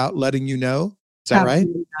resolution without letting you know. Is that right?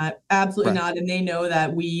 Absolutely not. And they know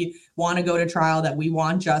that we want to go to trial, that we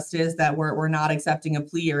want justice, that we're not accepting a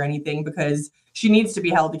plea or anything because she needs to be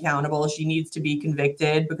held accountable. She needs to be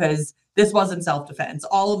convicted because this wasn't self-defense.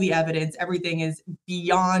 All of the evidence, everything is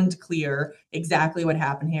beyond clear exactly what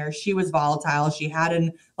happened here. She was volatile. She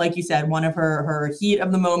had, like you said, one of her heat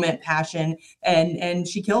of the moment passion, and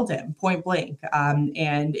she killed him point blank.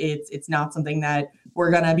 And it's not something that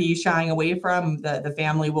we're going to be shying away from. The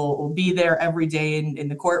family will be there every day in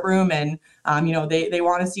the courtroom, and they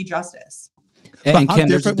want to see justice. And how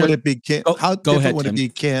different would it be, Kim? How different would it be,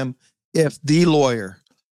 Kim, if the lawyer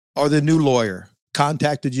or the new lawyer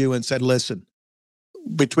contacted you and said, "Listen,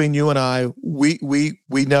 between you and I, we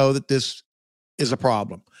know that this is a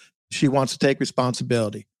problem. She wants to take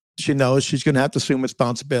responsibility. She knows she's going to have to assume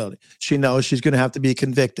responsibility. She knows she's going to have to be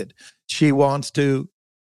convicted. She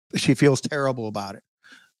feels terrible about it.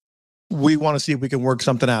 we want to see if we can work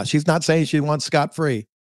something out. She's not saying she wants scot-free,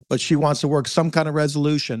 but she wants to work some kind of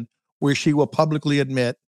resolution where she will publicly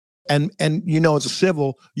admit, and as a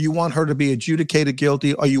civil, you want her to be adjudicated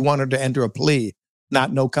guilty or you want her to enter a plea,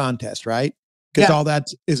 not no contest, right? Because all that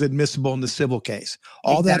is admissible in the civil case.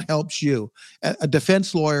 All that helps you. A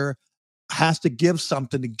defense lawyer has to give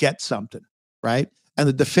something to get something, right? And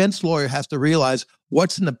the defense lawyer has to realize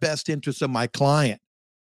what's in the best interest of my client.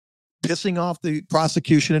 Pissing off the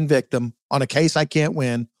prosecution and victim on a case I can't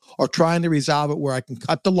win, or trying to resolve it where I can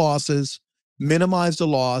cut the losses, minimize the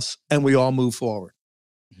loss, and we all move forward.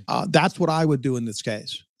 That's what I would do in this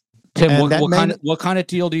case. Tim, what kind of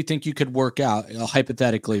deal do you think you could work out,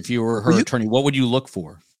 hypothetically, if you were her attorney? What would you look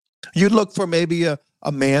for? You'd look for maybe a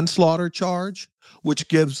manslaughter charge, which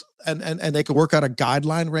gives, and they could work out a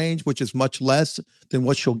guideline range, which is much less than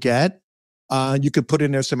what she'll get. You could put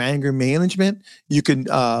in there some anger management. You can,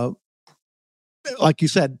 like you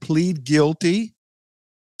said, plead guilty.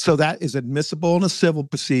 So that is admissible in a civil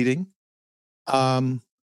proceeding. And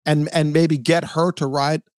maybe get her to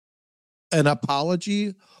write an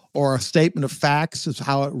apology or a statement of facts as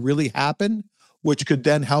how it really happened, which could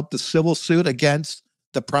then help the civil suit against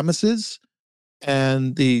the premises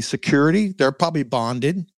and the security. They're probably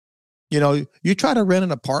bonded. You try to rent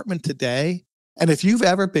an apartment today, and if you've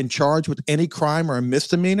ever been charged with any crime or a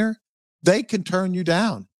misdemeanor, they can turn you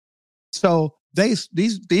down. So these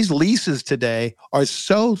leases today are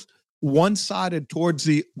so one-sided towards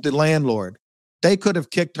the landlord. They could have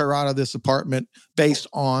kicked her out of this apartment based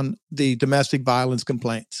on the domestic violence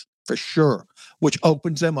complaints, for sure, which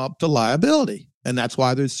opens them up to liability. And that's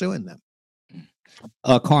why they're suing them.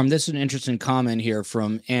 Carm, this is an interesting comment here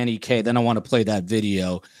from Annie K. Then I want to play that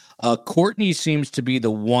video. Courtney seems to be the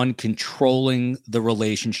one controlling the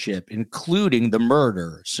relationship, including the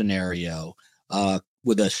murder scenario,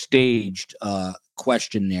 with a staged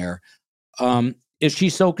question there. Is she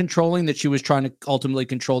so controlling that she was trying to ultimately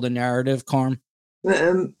control the narrative, Carm?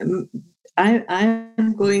 I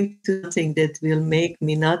am going to something that will make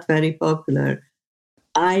me not very popular.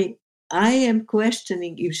 I am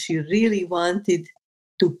questioning if she really wanted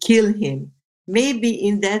to kill him. Maybe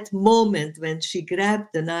in that moment when she grabbed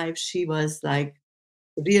the knife, she was like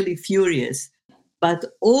really furious. But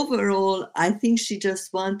overall, I think she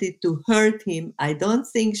just wanted to hurt him. I don't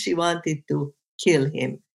think she wanted to kill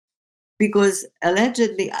him. Because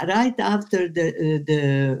allegedly, right after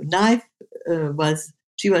the knife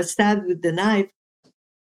she was stabbed with the knife,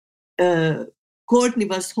 Courtney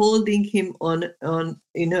was holding him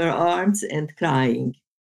in her arms and crying.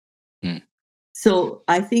 So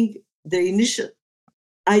I think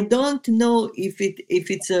I don't know if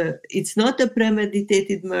it's not a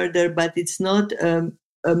premeditated murder, but it's not a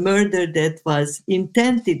murder that was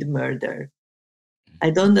intended murder. I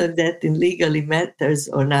don't know if that legally matters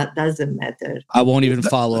or not. Doesn't matter. I won't even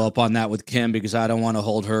follow up on that with Kim because I don't want to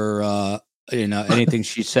hold her. Anything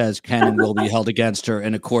she says can and will be held against her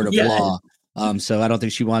in a court of law. So I don't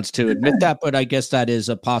think she wants to admit that, but I guess that is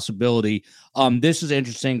a possibility. This is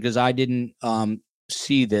interesting because I didn't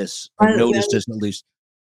see this or notice this at least.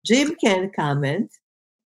 Jim can comment.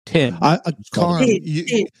 Tim, Carm,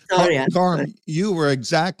 Carm, you were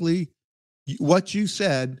exactly what you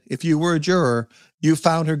said. If you were a juror, you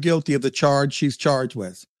found her guilty of the charge she's charged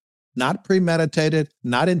with. Not premeditated,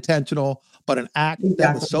 not intentional, but an act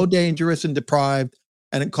that was so dangerous and deprived,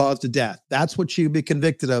 and it caused a death. That's what she would be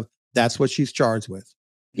convicted of. That's what she's charged with.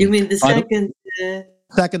 You mean the second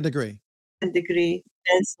degree? Second degree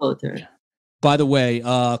manslaughter. By the way,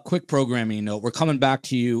 quick programming note. We're coming back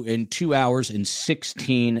to you in 2 hours and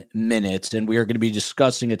 16 minutes, and we are going to be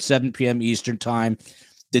discussing at 7 p.m. Eastern Time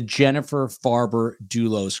the Jennifer Farber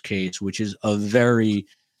Dulos case, which is a very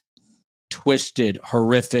twisted,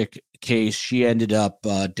 horrific case. She ended up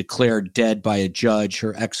declared dead by a judge.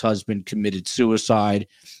 Her ex-husband committed suicide,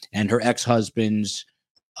 and her ex-husband's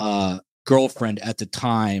girlfriend at the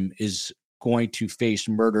time is going to face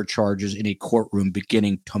murder charges in a courtroom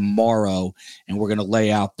beginning tomorrow. And we're going to lay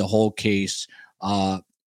out the whole case.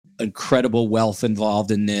 Incredible wealth involved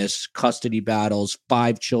in this, custody battles,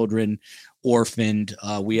 5 children orphaned.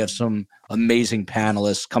 We have some amazing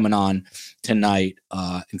panelists coming on tonight,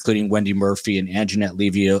 including Wendy Murphy and Anjanette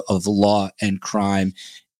Levy of Law and Crime,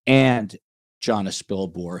 and Jonna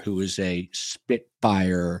Spilbor, who is a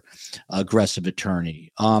spitfire, aggressive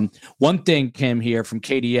attorney. One thing, Kim, here from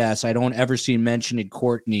KDS, I don't ever see mentioned in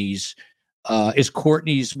Courtney's, one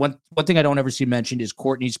thing I don't ever see mentioned is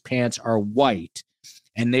Courtney's pants are white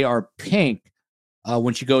and they are pink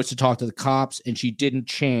when she goes to talk to the cops, and she didn't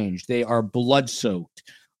change. They are blood soaked.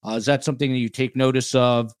 Is that something that you take notice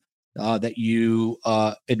of? that you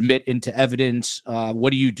admit into evidence?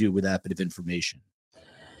 What do you do with that bit of information?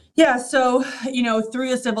 Yeah, so through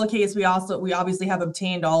the civil case, we obviously have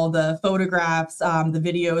obtained all of the photographs, the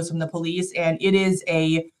videos from the police, and it is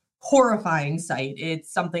a horrifying sight.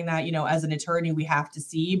 It's something that as an attorney we have to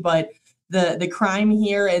see, but the crime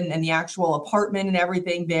here and the actual apartment and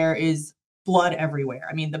everything, there is blood everywhere.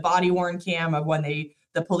 I mean, the body worn cam of when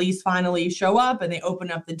the police finally show up and they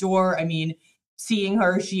open up the door. I mean, seeing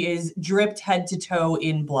her, she is dripped head to toe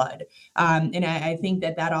in blood, and I think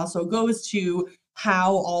that also goes to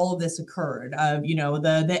how all of this occurred, of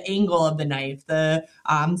the angle of the knife, the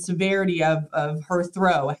severity of her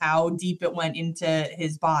throw, how deep it went into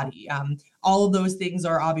his body. All of those things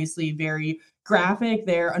are obviously very graphic.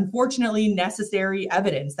 They're unfortunately necessary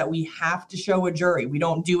evidence that we have to show a jury. We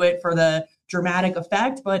don't do it for the dramatic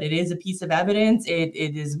effect, but it is a piece of evidence. It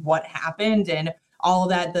is what happened, and all of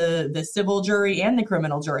that, the civil jury and the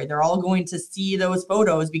criminal jury, they're all going to see those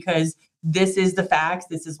photos because this is the facts.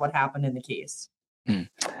 This is what happened in the case.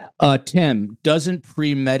 Tim, doesn't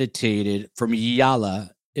premeditated from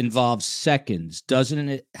Yala involve seconds? Doesn't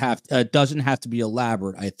it have to be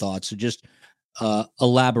elaborate? I thought so. Just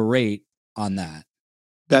elaborate on that.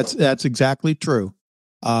 That's exactly true.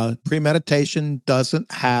 Premeditation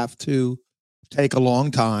doesn't have to take a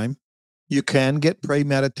long time. You can get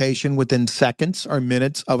premeditation within seconds or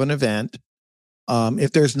minutes of an event.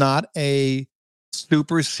 If there's not a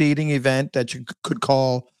superseding event that you could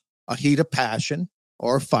call a heat of passion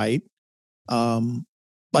or a fight,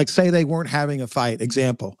 like say they weren't having a fight.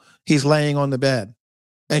 Example, he's laying on the bed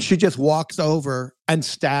and she just walks over and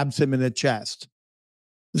stabs him in the chest.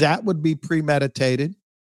 That would be premeditated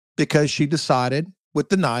because she decided with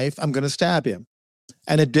the knife, I'm going to stab him.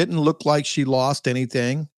 And it didn't look like she lost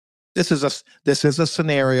anything. This is a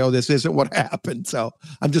scenario. This isn't what happened. So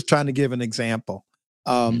I'm just trying to give an example.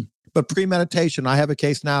 But premeditation, I have a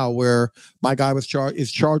case now where my guy is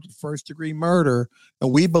charged with first-degree murder,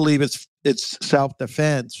 and we believe it's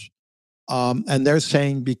self-defense. And they're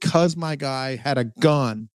saying because my guy had a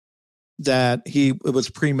gun, that it was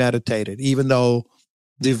premeditated, even though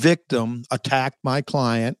the victim attacked my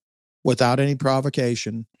client without any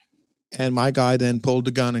provocation, and my guy then pulled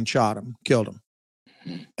the gun and shot him, killed him.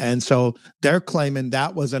 And so they're claiming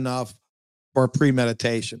that was enough for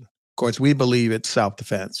premeditation. Of course, we believe it's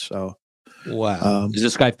self-defense. So, wow. Is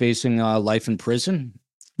this guy facing life in prison?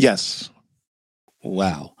 Yes.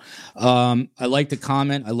 Wow. I like the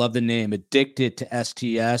comment. I love the name. Addicted to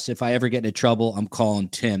STS. If I ever get into trouble, I'm calling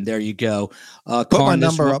Tim. There you go. Put my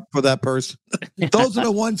number up for that person. Those are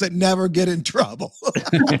the ones that never get in trouble.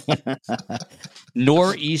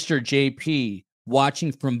 Nor'easter JP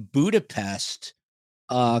watching from Budapest.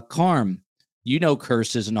 Carm, you know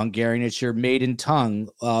curses in Hungarian. It's your maiden tongue.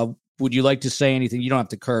 Would you like to say anything? You don't have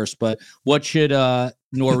to curse, but what should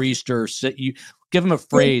Nor'easter say? You give him a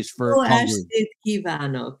phrase for Hungary.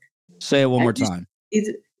 Say it one more time.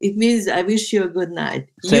 It means I wish you a good night.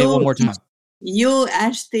 Say it one more time. Jó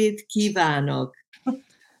estét kívánok.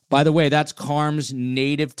 By the way, that's Carm's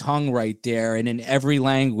native tongue right there. And in every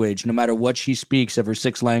language, no matter what she speaks of her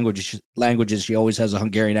 6 languages, she always has a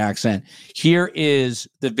Hungarian accent. Here is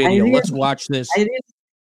the video. Let's watch this. I really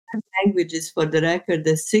have languages for the record.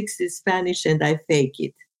 The 6 is Spanish and I fake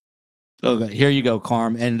it. Okay, here you go,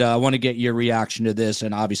 Carm. And I want to get your reaction to this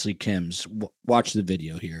and obviously Kim's. Watch the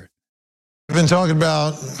video here. We've been talking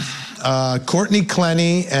about Courtney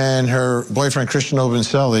Clenny and her boyfriend Christian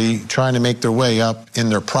Obumseli trying to make their way up in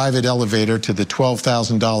their private elevator to the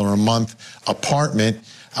 $12,000 a month apartment.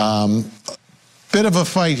 Bit of a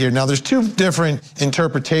fight here. Now, there's 2 different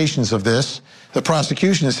interpretations of this. The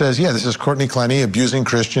prosecution says, yeah, this is Courtney Clenny abusing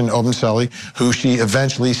Christian Obumseli, who she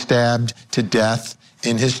eventually stabbed to death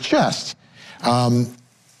in his chest.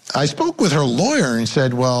 I spoke with her lawyer and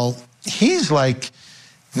said, well, he's like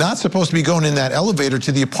not supposed to be going in that elevator to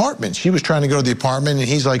the apartment. She was trying to go to the apartment, and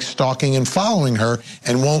he's like stalking and following her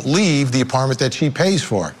and won't leave the apartment that she pays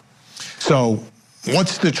for. So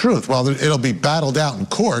what's the truth? Well, it'll be battled out in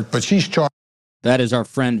court, but she's charged. That is our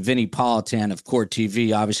friend Vinny Politan of Court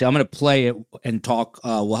TV. Obviously, I'm going to play it and talk.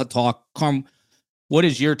 We'll talk. Carm, what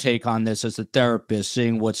is your take on this as a therapist,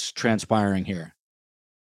 seeing what's transpiring here?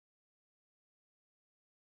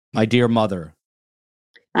 My dear mother.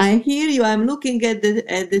 I hear you. I'm looking at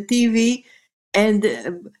the TV,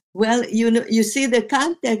 and well, you see the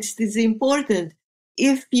context is important.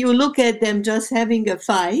 If you look at them just having a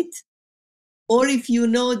fight, or if you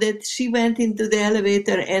know that she went into the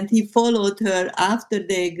elevator and he followed her after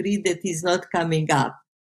they agreed that he's not coming up.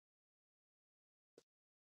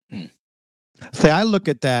 See, I look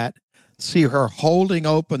at that, see her holding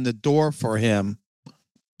open the door for him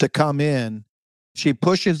to come in. She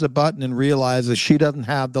pushes the button and realizes she doesn't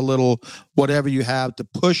have the little whatever you have to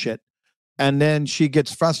push it. And then she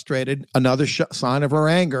gets frustrated. Another sign of her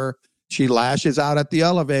anger. She lashes out at the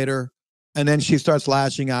elevator, and then she starts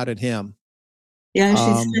lashing out at him.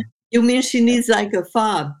 Yeah, you mean she needs like a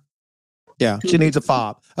fob? Yeah, she needs a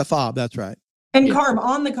fob. A fob, that's right. And Carm,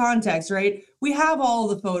 on the context, right? We have all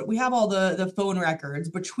the phone records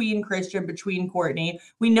between Christian, between Courtney.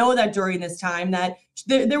 We know that during this time that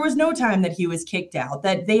there was no time that he was kicked out,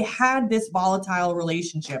 that they had this volatile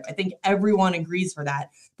relationship. I think everyone agrees for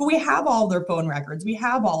that. But we have all their phone records. We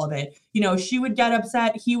have all of it. You know, she would get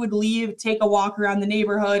upset, he would leave, take a walk around the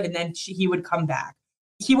neighborhood, and then he would come back.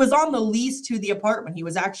 He was on the lease to the apartment. He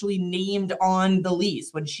was actually named on the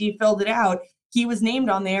lease. When she filled it out, he was named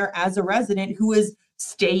on there as a resident who was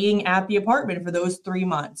staying at the apartment for those 3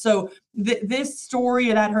 months. So this story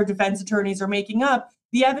that her defense attorneys are making up,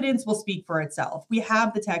 the evidence will speak for itself. We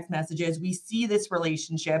have the text messages. We see this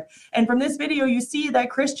relationship. And from this video, you see that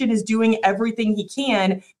Christian is doing everything he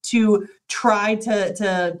can to try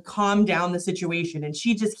to calm down the situation. And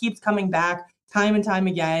she just keeps coming back time and time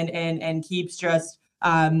again and keeps just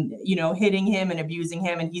hitting him and abusing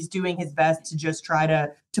him, and he's doing his best to just try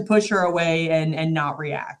to push her away and not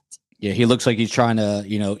react. Yeah, he looks like he's trying to,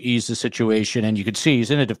 ease the situation, and you can see he's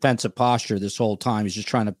in a defensive posture this whole time. He's just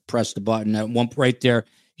trying to press the button. At one right there,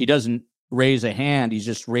 he doesn't raise a hand. He's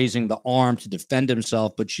just raising the arm to defend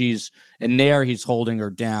himself, but he's holding her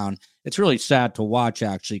down. It's really sad to watch,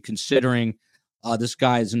 actually, considering this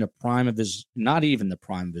guy is in the prime of his, not even the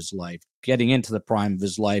prime of his life, getting into the prime of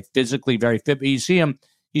his life, physically very fit. But you see him,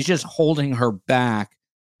 he's just holding her back.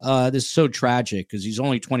 This is so tragic because he's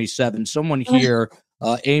only 27. Someone here,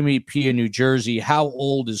 Amy P. in New Jersey, how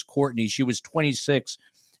old is Courtney? She was 26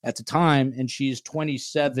 at the time, and she's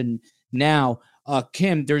 27 now.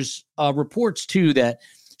 Kim, there's reports, too, that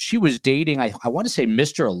she was dating, I want to say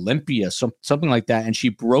Mr. Olympia, something like that, and she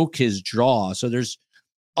broke his jaw. So there's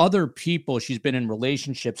other people she's been in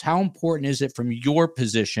relationships. How important is it from your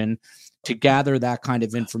position to gather that kind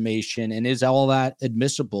of information, and is all that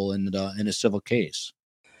admissible in a civil case?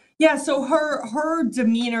 Yeah, so her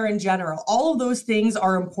demeanor in general, all of those things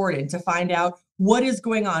are important to find out what is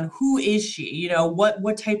going on. Who is she?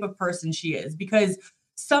 What type of person she is, because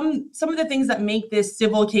some of the things that make this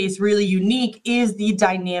civil case really unique is the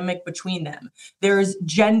dynamic between them. There's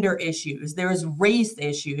gender issues, there's race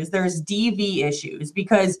issues, there's DV issues,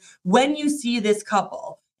 because when you see this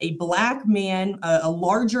couple, a black man, a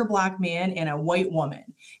larger black man, and a white woman,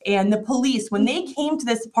 and the police, when they came to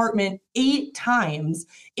this apartment 8 times,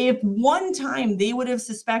 if one time they would have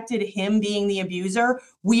suspected him being the abuser,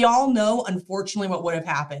 we all know, unfortunately, what would have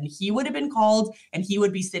happened. He would have been called and he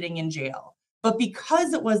would be sitting in jail. But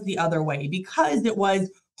because it was the other way, because it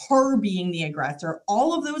was her being the aggressor,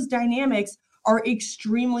 all of those dynamics are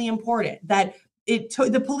extremely important. That it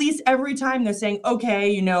took the police every time they're saying,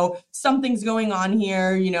 okay, something's going on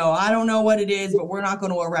here. I don't know what it is, but we're not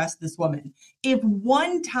going to arrest this woman. If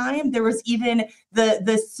one time there was even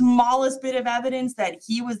the smallest bit of evidence that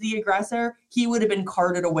he was the aggressor, he would have been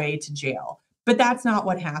carted away to jail. But that's not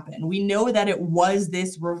what happened. We know that it was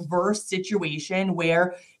this reverse situation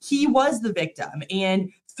where he was the victim,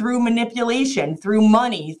 and through manipulation, through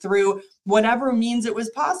money, through whatever means it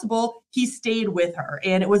was possible, he stayed with her.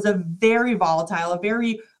 And it was a very volatile, a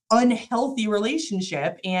very unhealthy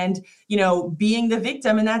relationship. And, being the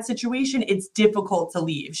victim in that situation, it's difficult to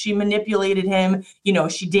leave. She manipulated him.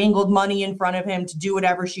 She dangled money in front of him to do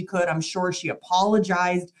whatever she could. I'm sure she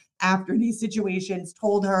apologized after these situations,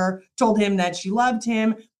 told him that she loved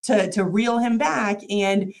him, to reel him back.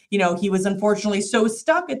 And, he was unfortunately so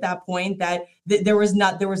stuck at that point that there was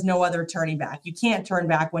no other turning back. You can't turn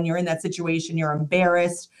back when you're in that situation. You're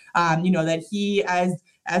embarrassed, that he,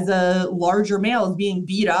 as a larger male, is being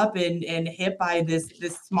beat up and hit by this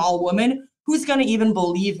small woman. Who's going to even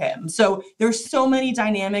believe him? So there's so many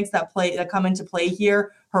dynamics that come into play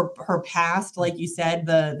here. Her past, like you said,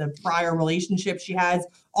 the prior relationship she has,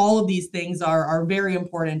 all of these things are very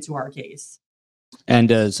important to our case.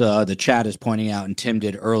 And as the chat is pointing out, and Tim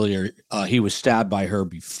did earlier, he was stabbed by her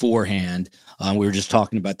beforehand. We were just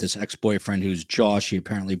talking about this ex-boyfriend whose jaw she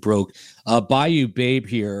apparently broke. Bayou Babe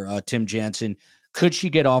here, Tim Jansen, could she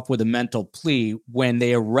get off with a mental plea? When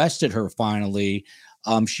they arrested her finally,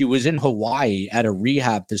 she was in Hawaii at a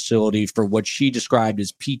rehab facility for what she described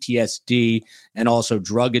as PTSD and also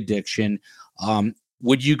drug addiction.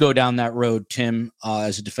 Would you go down that road, Tim,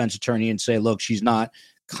 as a defense attorney, and say, look, she's not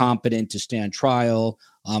competent to stand trial?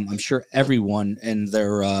 I'm sure everyone and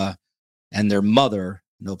their mother,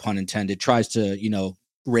 no pun intended, tries to,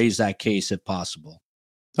 raise that case if possible.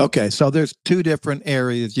 Okay, so there's two different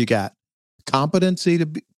areas you got. Competency to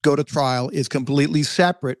go to trial is completely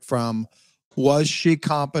separate from was she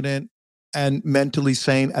competent and mentally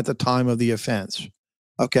sane at the time of the offense.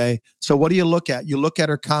 Okay, so what do you look at? You look at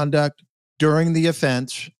her conduct during the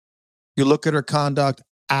offense. You look at her conduct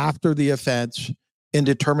after the offense in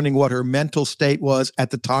determining what her mental state was at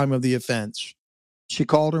the time of the offense. She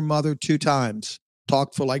called her mother 2 times,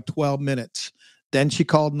 talked for like 12 minutes. Then she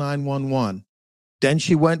called 911. Then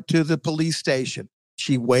she went to the police station.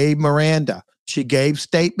 She waived Miranda. She gave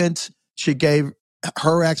statements. She gave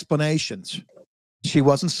her explanations. She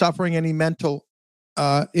wasn't suffering any mental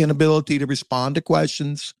inability to respond to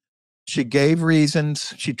questions. She gave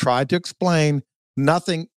reasons. She tried to explain.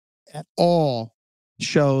 Nothing at all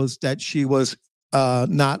shows that she was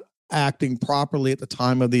not acting properly at the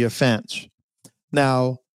time of the offense.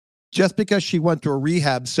 Now, just because she went to a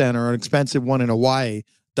rehab center, an expensive one in Hawaii,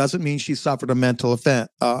 doesn't mean she suffered a mental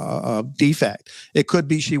defect. It could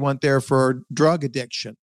be she went there for drug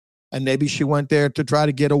addiction, and maybe she went there to try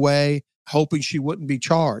to get away, hoping she wouldn't be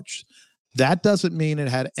charged. That doesn't mean it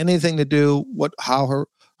had anything to do with how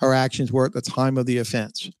her actions were at the time of the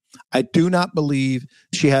offense. I do not believe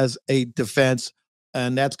she has a defense,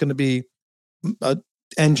 and that's going to be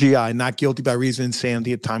NGI, not guilty by reason of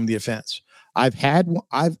insanity at the time of the offense. I've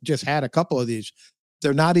just had a couple of these.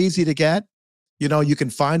 They're not easy to get. You know, you can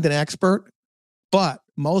find an expert, but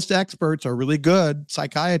most experts are really good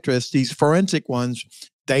psychiatrists. These forensic ones,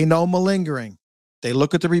 they know malingering. They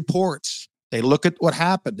look at the reports. They look at what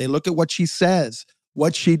happened. They look at what she says,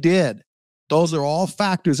 what she did. Those are all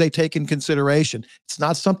factors they take in consideration. It's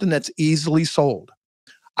not something that's easily sold.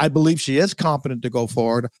 I believe she is competent to go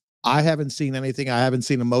forward. I haven't seen anything. I haven't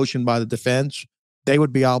seen a motion by the defense. They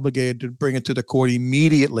would be obligated to bring it to the court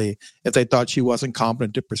immediately if they thought she wasn't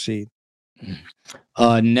competent to proceed.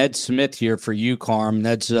 Ned Smith here for you, Carm.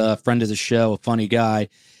 Ned's a friend of the show, a funny guy.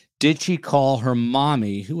 Did she call her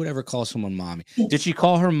mommy? Who would ever call someone mommy? Did she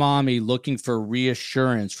call her mommy looking for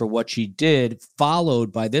reassurance for what she did?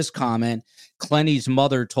 Followed by this comment, Clenny's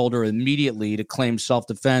mother told her immediately to claim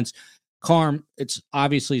self-defense. Carm, it's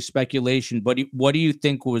obviously speculation, but what do you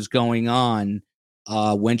think was going on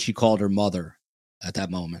when she called her mother at that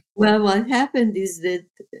moment? Well, what happened is that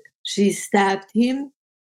she stabbed him.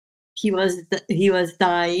 He was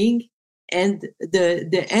dying, and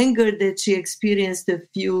the anger that she experienced a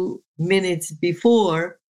few minutes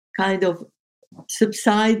before kind of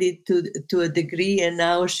subsided to a degree, and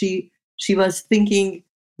now she was thinking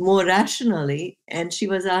more rationally, and she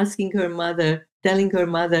was asking her mother, telling her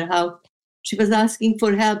mother how she was asking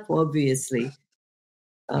for help, obviously,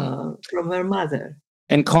 from her mother.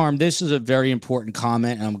 And Carm, this is a very important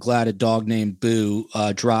comment, and I'm glad a dog named Boo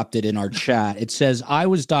dropped it in our chat. It says, I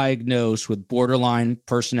was diagnosed with borderline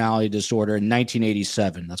personality disorder in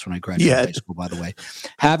 1987. That's when I graduated high school, by the way.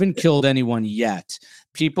 Haven't killed anyone yet.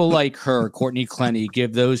 People like her, Courtney Clenny,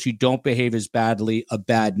 give those who don't behave as badly a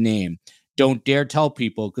bad name. Don't dare tell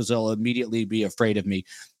people because they'll immediately be afraid of me.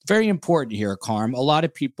 Very important here, Carm. A lot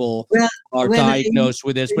of people are diagnosed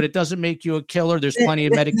with this, but it doesn't make you a killer. There's plenty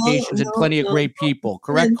of medications and plenty of great people.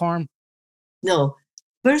 Correct, Carm? No.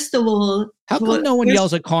 First of all, how come no one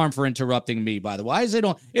yells at Carm for interrupting me? By the way, why is it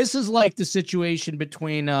on? This is like the situation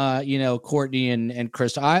between Courtney and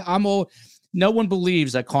Chris. No one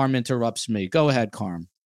believes that Carm interrupts me. Go ahead, Carm.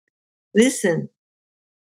 Listen,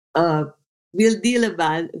 we'll deal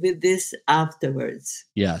with this afterwards.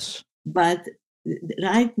 Yes, but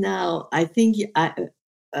right now, I think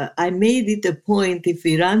I made it a point, if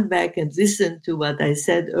we run back and listen to what I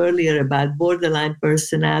said earlier about borderline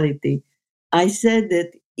personality, I said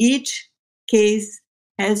that each case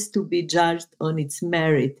has to be judged on its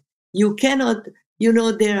merit. You cannot,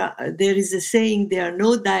 there is a saying, there are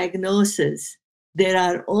no diagnoses. There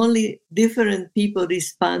are only different people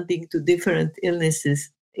responding to different illnesses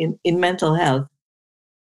in mental health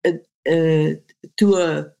to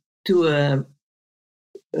a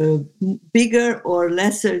bigger or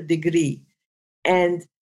lesser degree, and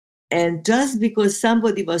just because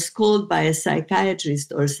somebody was called by a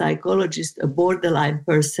psychiatrist or psychologist a borderline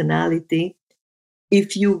personality,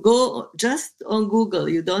 if you go just on Google,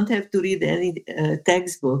 you don't have to read any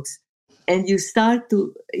textbooks, and you start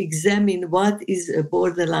to examine what is a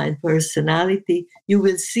borderline personality, you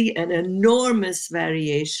will see an enormous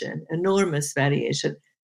variation.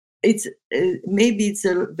 It's maybe it's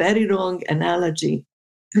a very wrong analogy,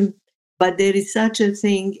 but there is such a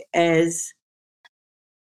thing as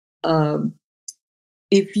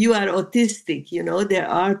if you are autistic, there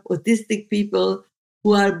are autistic people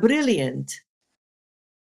who are brilliant,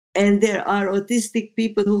 and there are autistic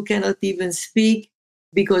people who cannot even speak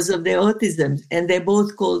because of their autism, and they're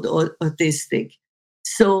both called autistic.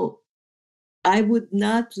 So I would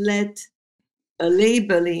not let a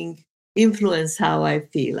labeling influence how I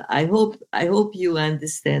feel. I hope you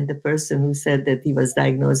understand the person who said that he was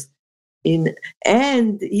diagnosed in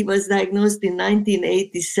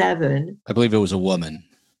 1987. I believe it was a woman.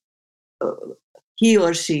 He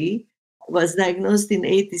or she was diagnosed in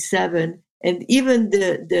 87, and even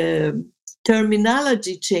the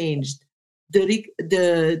terminology changed.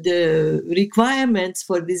 The requirements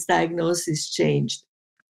for this diagnosis changed.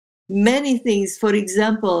 Many things. For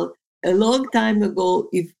example, a long time ago,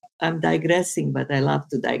 if I'm digressing, but I love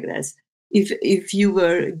to digress. If you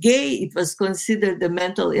were gay, it was considered a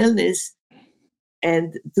mental illness,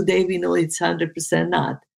 and today we know it's 100%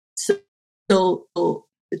 not. So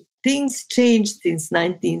things changed since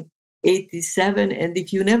 1987, and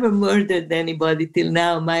if you never murdered anybody till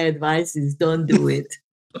now, my advice is don't do it.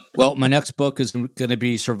 Well, my next book is going to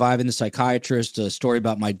be Surviving the Psychiatrist, a story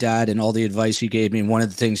about my dad and all the advice he gave me. And one of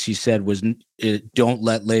the things he said was, don't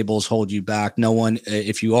let labels hold you back. No one,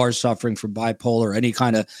 if you are suffering from bipolar or any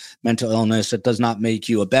kind of mental illness, it does not make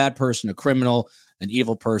you a bad person, a criminal, an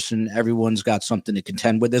evil person. Everyone's got something to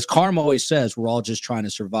contend with. As Carm always says, we're all just trying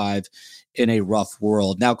to survive in a rough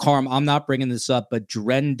world. Now, Carm, I'm not bringing this up, but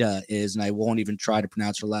Drenda is, and I won't even try to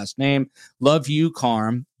pronounce her last name. Love you,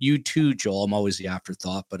 Carm. You too, Joel. I'm always the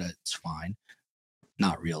afterthought, but it's fine.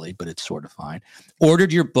 Not really, but it's sort of fine.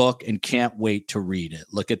 Ordered your book and can't wait to read it.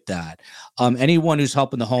 Look at that. Anyone who's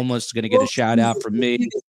helping the homeless is going to get a shout out from me.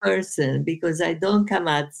 Person, because I don't come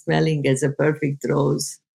out smelling as a perfect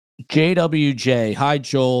rose. JWJ, hi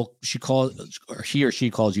Joel. He or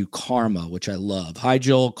she calls you Karma, which I love. Hi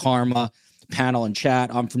Joel, Karma, panel and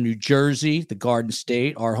chat. I'm from New Jersey, the Garden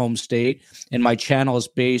State, our home state, and my channel is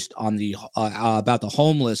based on the about the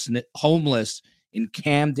homeless in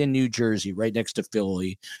Camden, New Jersey, right next to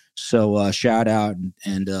Philly. So shout out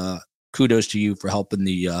and kudos to you for helping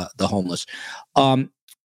the homeless.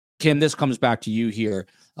 Kim, this comes back to you here.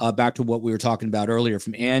 Back to what we were talking about earlier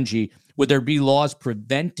from Angie. Would there be laws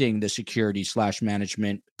preventing the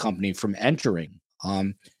security/management company from entering?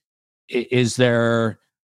 Is there,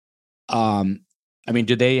 do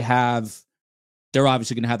they have, they're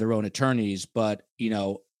obviously going to have their own attorneys, but,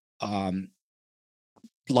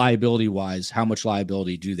 liability wise, how much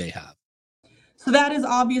liability do they have? So that is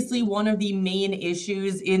obviously one of the main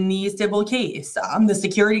issues in the civil case. The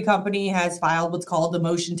security company has filed what's called the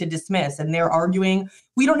motion to dismiss, and they're arguing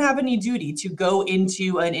we don't have any duty to go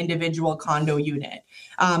into an individual condo unit.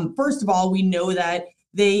 First of all, we know that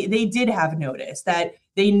they did have notice, that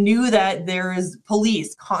they knew that there is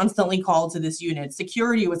police constantly called to this unit.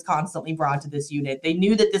 Security was constantly brought to this unit. They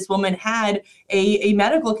knew that this woman had a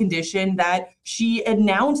medical condition that she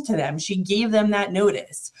announced to them. She gave them that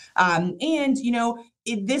notice.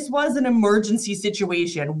 This was an emergency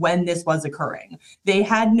situation when this was occurring. They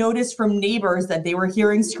had notice from neighbors that they were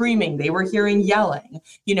hearing screaming. They were hearing yelling.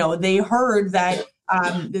 They heard that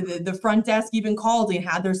the front desk even called and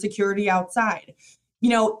had their security outside.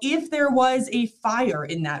 If there was a fire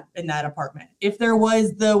in that apartment, if there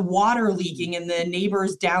was the water leaking and the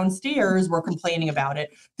neighbors downstairs were complaining about it,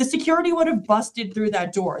 the security would have busted through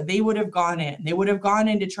that door. They would have gone in. They would have gone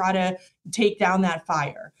in to try to take down that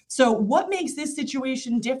fire. So what makes this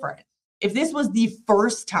situation different? If this was the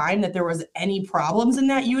first time that there was any problems in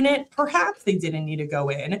that unit, perhaps they didn't need to go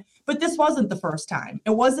in. But this wasn't the first time.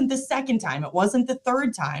 It wasn't the second time. It wasn't the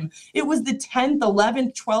third time. It was the 10th,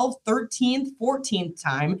 11th, 12th, 13th, 14th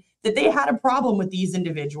time that they had a problem with these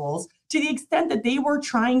individuals, to the extent that they were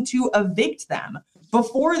trying to evict them.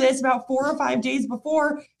 Before this, about 4 or 5 days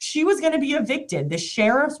before, she was going to be evicted. The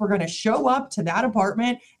sheriffs were going to show up to that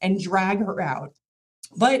apartment and drag her out.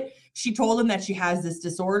 But she told them that she has this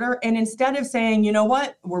disorder. And instead of saying, you know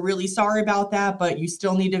what, we're really sorry about that, but you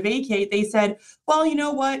still need to vacate, they said, well, you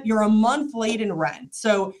know what, you're a month late in rent.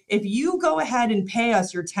 So if you go ahead and pay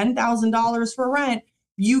us your $10,000 for rent,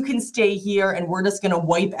 you can stay here and we're just going to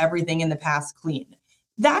wipe everything in the past clean.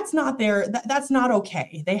 That's not that's not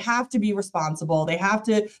okay. They have to be responsible. They have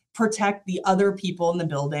to protect the other people in the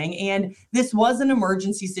building. And this was an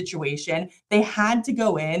emergency situation. They had to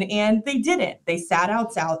go in and they didn't. They sat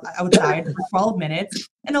outside for 12 minutes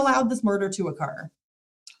and allowed this murder to occur.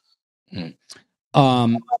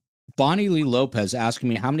 Bonnie Lee Lopez asking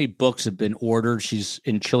me how many books have been ordered. She's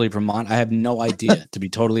in Chile, Vermont. I have no idea, to be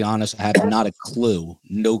totally honest. I have not a clue,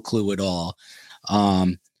 no clue at all.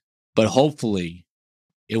 But hopefully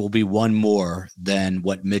it will be one more than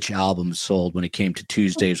what Mitch Albom sold when it came to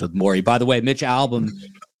Tuesdays with Maury. By the way, Mitch Albom,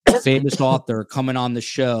 famous author, coming on the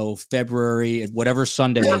show February, whatever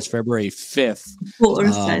Sunday is, February 5th.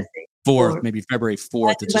 4th, maybe February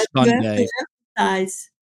 4th. It's a Sunday.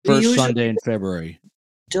 First Sunday in February.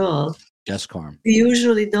 Joel. Yes, Carm. We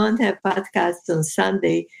usually don't have podcasts on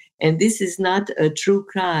Sunday, and this is not a true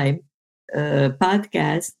crime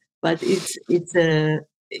podcast, but it's a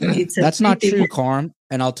That's not true, Carm,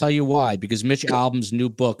 and I'll tell you why. Because Mitch Albom's new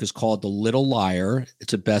book is called The Little Liar.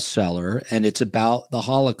 It's a bestseller, and it's about the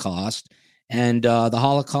Holocaust. And the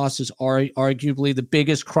Holocaust is arguably the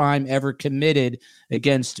biggest crime ever committed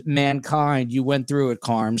against mankind. You went through it,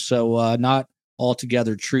 Carm, so not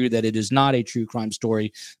altogether true that it is not a true crime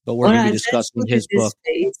story, but we're going to be discussing his book.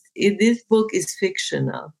 This book is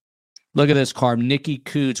fictional. Look at this, Carm. Nikki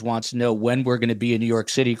Coods wants to know when we're going to be in New York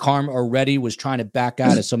City. Carm already was trying to back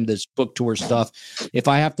out of some of this book tour stuff. If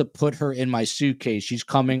I have to put her in my suitcase, she's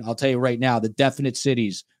coming. I'll tell you right now, the definite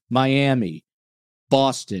cities: Miami,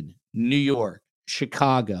 Boston, New York,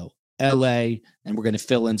 Chicago, LA, and we're going to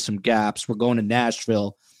fill in some gaps. We're going to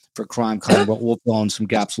Nashville for Crime Con, but we'll fill in some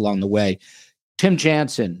gaps along the way. Tim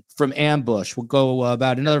Jansen from Ambush. We'll go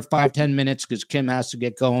about another 5-10 minutes because Kim has to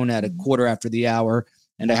get going at 1:15,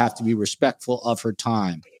 and I have to be respectful of her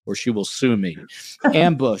time or she will sue me.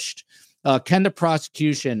 Ambushed. Can the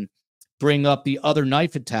prosecution bring up the other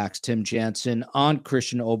knife attacks, Tim Jansen, on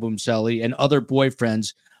Christian Obumseli and other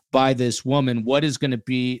boyfriends by this woman? What is going to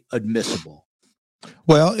be admissible?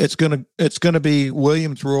 Well, it's going to be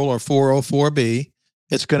Williams rule or 404B.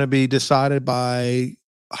 It's going to be decided by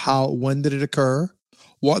when did it occur?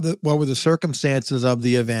 What were the circumstances of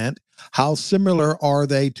the event? How similar are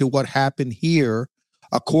they to what happened here?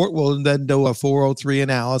 A court will then do a 403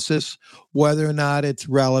 analysis, whether or not it's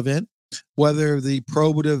relevant, whether the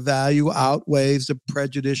probative value outweighs the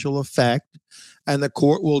prejudicial effect, and the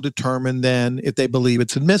court will determine then if they believe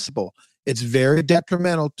it's admissible. It's very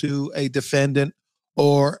detrimental to a defendant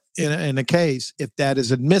or in a case if that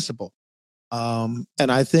is admissible. And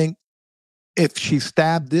I think if she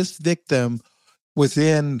stabbed this victim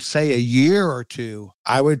within, say, a year or two,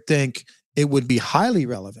 I would think it would be highly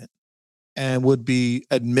relevant and would be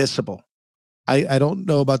admissible. I don't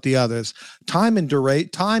know about the others. Time is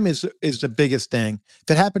the biggest thing.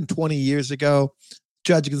 If it happened 20 years ago,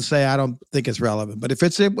 judge can say, I don't think it's relevant. But if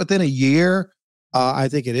it's within a year, I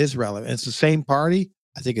think it is relevant. It's the same party.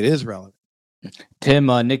 I think it is relevant. Tim,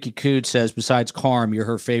 Nikki Coods says, besides Carm, you're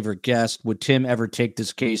her favorite guest. Would Tim ever take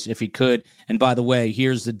this case if he could? And by the way,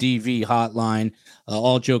 here's the DV hotline.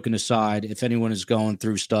 All joking aside, if anyone is going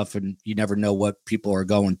through stuff and you never know what people are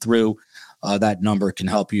going through, that number can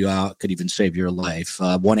help you out, could even save your life.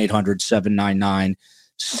 1-800-799-7233,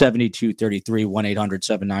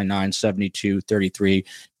 1-800-799-7233.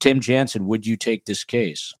 Tim Jansen, would you take this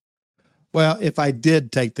case? Well, if I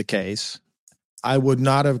did take the case, I would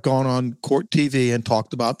not have gone on court TV and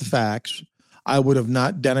talked about the facts. I would have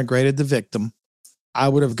not denigrated the victim. I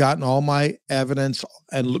would have gotten all my evidence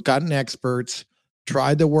and gotten experts,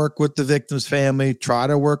 tried to work with the victim's family, try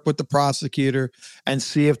to work with the prosecutor, and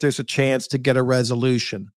see if there's a chance to get a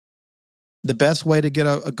resolution. The best way to get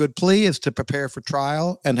a good plea is to prepare for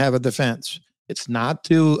trial and have a defense. It's not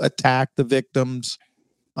to attack the victims.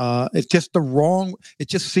 It's just it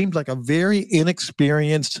just seems like a very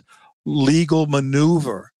inexperienced legal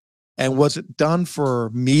maneuver. And was it done for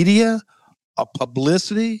media,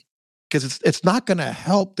 publicity? Because it's not going to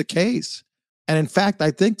help the case. And in fact, I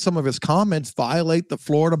think some of his comments violate the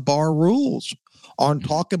Florida bar rules on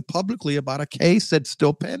talking publicly about a case that's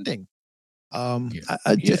still pending.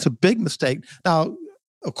 It's a big mistake. Now,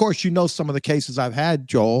 of course, some of the cases I've had,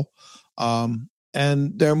 Joel, and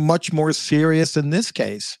they're much more serious in this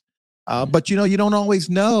case. But, you don't always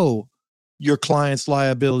know your client's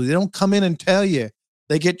liability. They don't come in and tell you.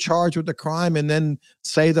 They get charged with the crime and then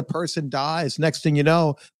say the person dies. Next thing you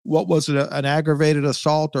know, what was it, an aggravated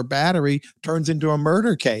assault or battery turns into a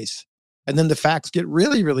murder case. And then the facts get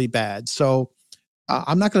really, really bad. So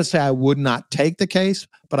I'm not going to say I would not take the case,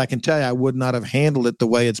 but I can tell you I would not have handled it the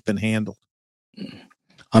way it's been handled.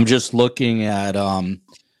 I'm just looking at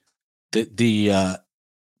the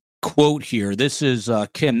quote here. This is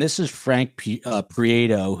Kim. This is Frank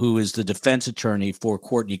Prieto, who is the defense attorney for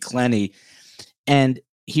Courtney Clenny. And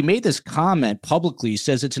he made this comment publicly. He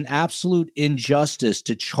says it's an absolute injustice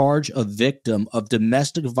to charge a victim of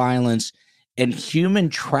domestic violence and human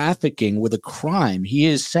trafficking with a crime. He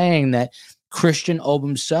is saying that Christian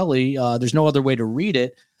Obumseli, there's no other way to read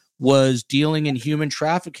it, was dealing in human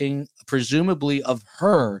trafficking, presumably of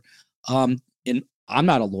her. And I'm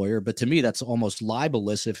not a lawyer, but to me, that's almost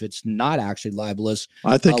libelous if it's not actually libelous.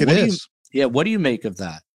 I think it is. What do you make of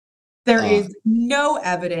that? There is no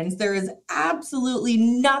evidence. There is absolutely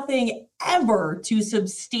nothing ever to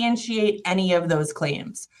substantiate any of those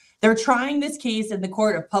claims. They're trying this case in the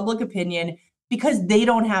court of public opinion because they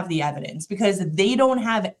don't have the evidence, because they don't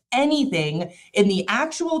have anything in the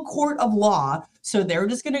actual court of law. So they're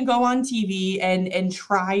just going to go on TV and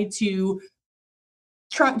try to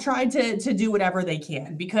do whatever they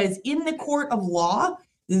can, because in the court of law,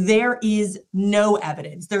 there is no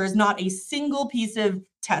evidence. There is not a single piece of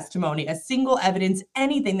testimony, a single evidence,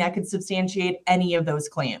 anything that could substantiate any of those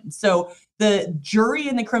claims. So the jury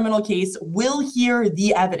in the criminal case will hear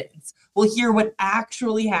the evidence, will hear what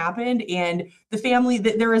actually happened, and the family,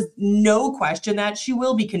 there is no question that she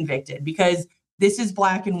will be convicted, because this is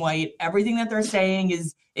black and white. Everything that they're saying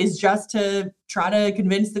is just to try to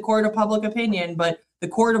convince the court of public opinion, but the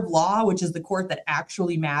court of law, which is the court that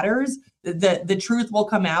actually matters, the truth will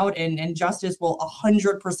come out, and justice will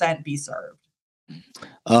 100% be served.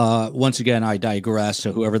 Once again, I digress.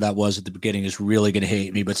 So whoever that was at the beginning is really going to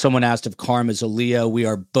hate me. But someone asked if Carm is a Leo. We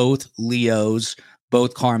are both Leos,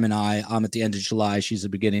 both Carm and I. I'm at the end of July. She's the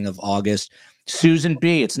beginning of August. Susan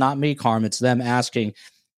B., it's not me, Carm. It's them asking,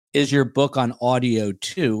 is your book on audio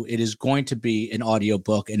too? It is going to be an audio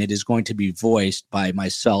book, and it is going to be voiced by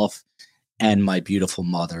myself and my beautiful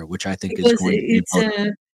mother, which I think is going to be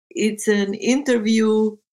it's an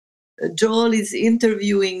interview. Joel is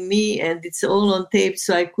interviewing me, and it's all on tape,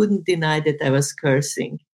 so I couldn't deny that I was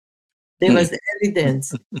cursing. There was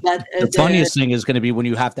evidence. But the funniest thing is going to be when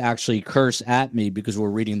you have to actually curse at me because we're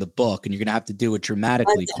reading the book, and you're going to have to do it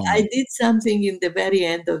dramatically. I did something in the very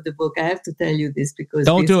end of the book. I have to tell you this because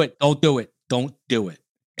Don't do it. Do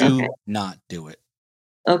not do it.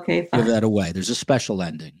 Okay, fine. Give that away. There's a special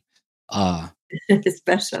ending.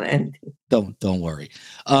 Special ending. Don't worry.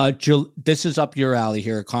 This is up your alley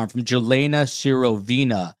here, Carm, from Jelena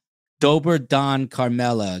Sirovina. Dober Dan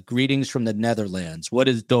Carmela. Greetings from the Netherlands. What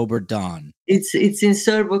is Dober Dan? It's in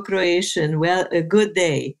Serbo-Croatian. Well, a good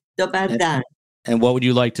day. Dobar dan. And what would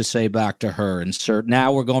you like to say back to her? And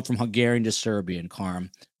now we're going from Hungarian to Serbian, Carm.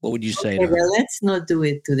 What would you say to her? Well, let's not do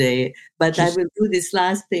it today, but I will do this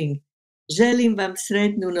last thing. Želim vam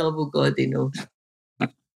sretnu novu godinu.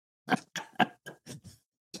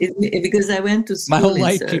 Because I went to school. My whole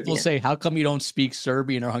life, Serbia. people say, how come you don't speak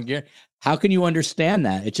Serbian or Hungarian? How can you understand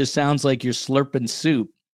that? It just sounds like you're slurping soup.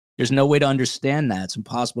 There's no way to understand that. It's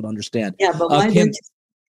impossible to understand. Yeah, but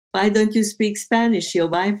why don't you speak Spanish? Your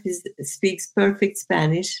wife speaks perfect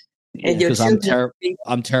Spanish, and your children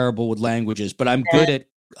I'm terrible with languages, but I'm good at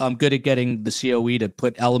getting the COE to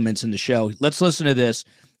put elements in the show. Let's listen to this.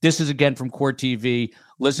 This is again from Court TV.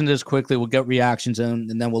 Listen to this quickly. We'll get reactions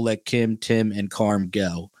and then we'll let Kim, Tim, and Carm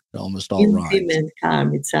go. It almost all rhymes. Tim and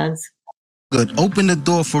Carm, it sounds good. Open the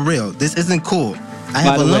door for real. This isn't cool. I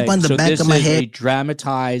have a lump on the back of my head. This is a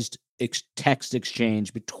dramatized text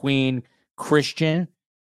exchange between Christian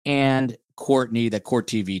and Courtney that Court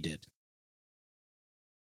TV did.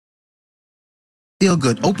 Feel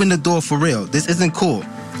good. Open the door for real. This isn't cool.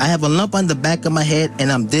 I have a lump on the back of my head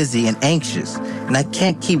and I'm dizzy and anxious. And I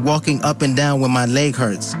can't keep walking up and down when my leg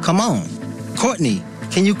hurts. Come on. Courtney,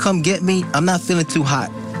 can you come get me? I'm not feeling too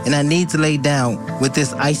hot and I need to lay down with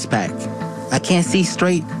this ice pack. I can't see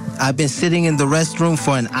straight. I've been sitting in the restroom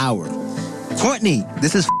for an hour. Courtney,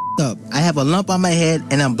 this is up. I have a lump on my head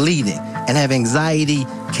and I'm bleeding and have anxiety.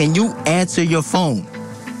 Can you answer your phone?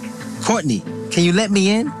 Courtney, can you let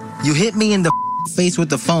me in? You hit me in the face with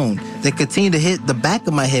the phone, then continue to hit the back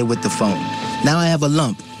of my head with the phone. Now I have a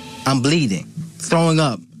lump. I'm bleeding, throwing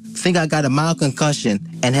up, think I got a mild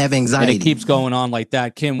concussion, and have anxiety. And it keeps going on like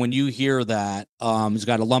that. Kim, when you hear that, he's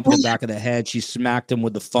got a lump in the back of the head. She smacked him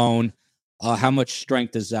with the phone. How much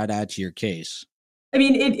strength does that add to your case? I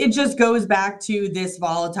mean, it just goes back to this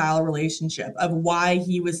volatile relationship of why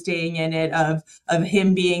he was staying in it, of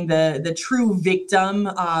him being the true victim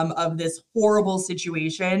of this horrible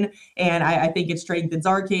situation. And I think it strengthens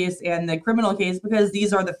our case and the criminal case because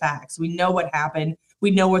these are the facts. We know what happened.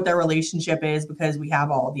 We know what their relationship is because we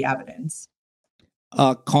have all the evidence.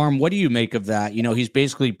 Carm, what do you make of that? You know, he's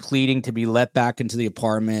basically pleading to be let back into the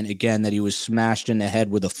apartment again, that he was smashed in the head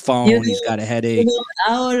with a phone. He's got a headache.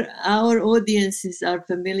 Our audiences are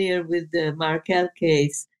familiar with the Markel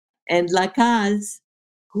case, and Lacaze,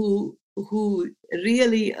 who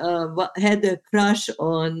really had a crush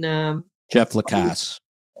on Jeff Lacaze,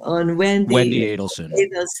 on Wendy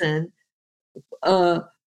Adelson,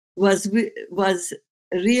 was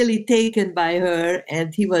really taken by her,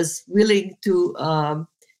 and he was willing to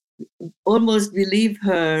almost believe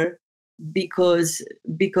her because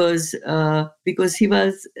he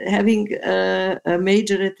was having a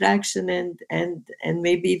major attraction and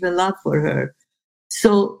maybe even love for her.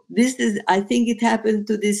 So I think it happened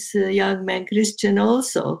to this young man Christian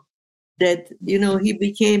also, that, he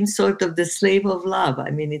became sort of the slave of love.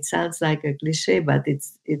 I mean, it sounds like a cliche, but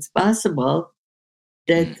it's possible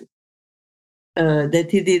that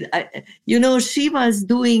he did. She was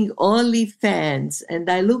doing OnlyFans, and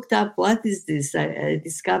I looked up what is this. I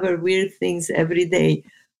discover weird things every day,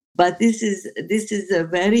 but this is a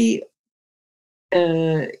very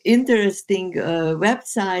interesting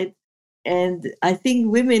website, and I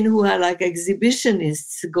think women who are like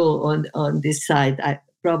exhibitionists go on this site,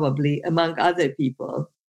 probably among other people,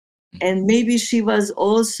 and maybe she was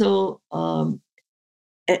also an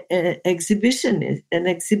exhibitionist,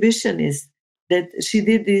 that she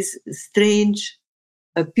did these strange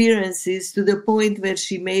appearances to the point where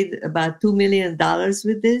she made about $2 million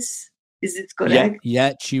with this. Is it correct?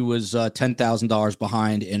 Yet she was $10,000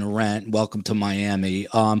 behind in rent. Welcome to Miami.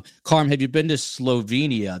 Carm, have you been to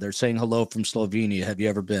Slovenia? They're saying hello from Slovenia. Have you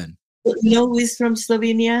ever been? Who is from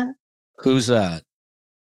Slovenia? Who's that?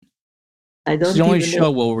 I don't. It's the only show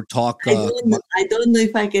where we're talking. I don't know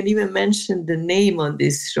if I can even mention the name on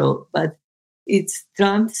this show, but it's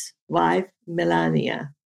Trump's wife,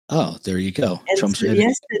 Melania. Oh, there you go.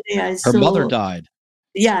 Yesterday her mother died.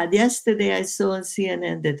 Yeah, yesterday I saw on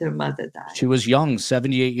CNN that her mother died. She was young,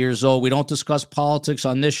 78 years old. We don't discuss politics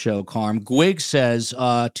on this show, Carm. Gwig says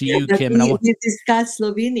to you, Kim. We discuss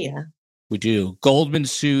Slovenia. We do. Goldman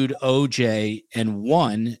sued OJ and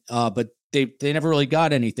won, but they never really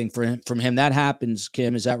got anything from him. That happens,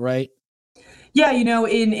 Kim. Is that right? Yeah,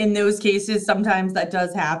 in those cases, sometimes that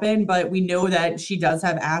does happen, but we know that she does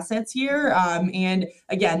have assets here. And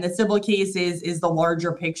again, the civil case is the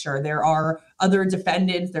larger picture. There are other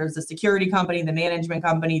defendants. There's the security company, the management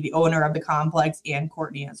company, the owner of the complex, and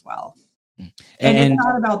Courtney as well. And it's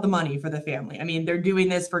not about the money for the family. I mean, they're doing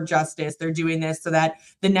this for justice. They're doing this so that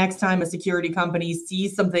the next time a security company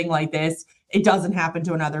sees something like this, it doesn't happen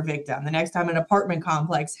to another victim. The next time an apartment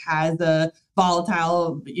complex has a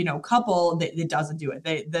volatile, couple, it doesn't do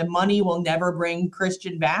it. The money will never bring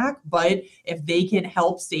Christian back, but if they can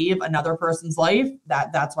help save another person's life,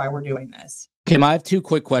 that's why we're doing this. Kim, I have two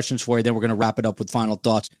quick questions for you. Then we're going to wrap it up with final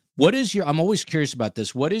thoughts. I'm always curious about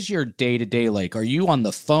this. What is your day-to-day like? Are you on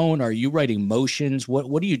the phone? Are you writing motions?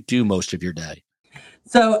 What do you do most of your day?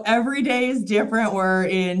 So every day is different. We're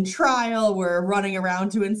in trial. We're running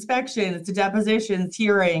around to inspections, to depositions,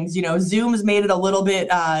 hearings. Zoom's made it a little bit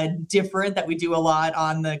different, that we do a lot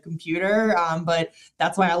on the computer. But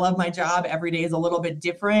that's why I love my job. Every day is a little bit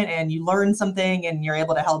different, and you learn something, and you're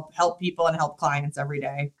able to help people and help clients every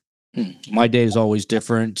day. My day is always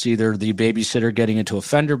different. It's either the babysitter getting into a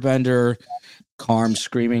fender bender, Carm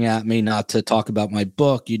screaming at me not to talk about my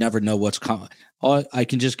book. You never know what's coming. I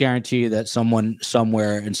can just guarantee you that someone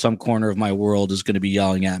somewhere in some corner of my world is going to be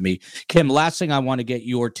yelling at me. Kim, last thing I want to get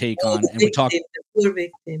your take on, and we talked about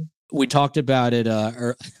it.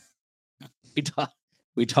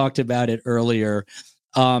 We talked about it earlier.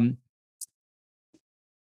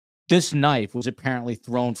 This knife was apparently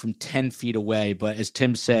thrown from 10 feet away, but as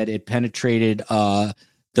Tim said, it penetrated I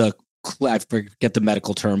forget the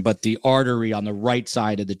medical term, but the artery on the right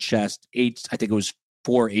side of the chest, 8 centimeters.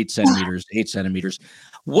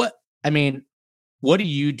 What do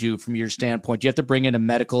you do from your standpoint? Do you have to bring in a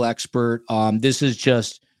medical expert? This is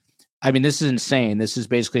insane. This is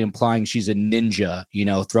basically implying she's a ninja,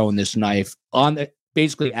 throwing this knife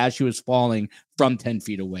basically as she was falling from 10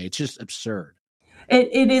 feet away. It's just absurd.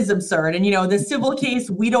 It is absurd. And, the civil case,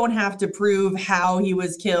 we don't have to prove how he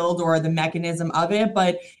was killed or the mechanism of it.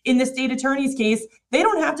 But in the state attorney's case, they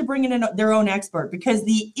don't have to bring in their own expert, because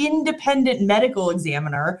the independent medical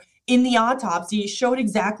examiner in the autopsy showed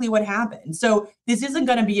exactly what happened. So this isn't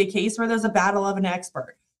going to be a case where there's a battle of an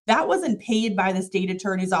expert. That wasn't paid by the state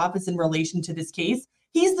attorney's office in relation to this case.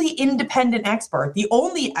 He's the independent expert, the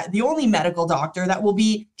only medical doctor that will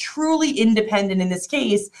be truly independent in this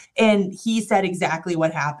case. And he said exactly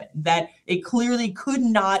what happened, that it clearly could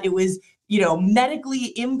not, it was,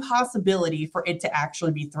 medically impossibility for it to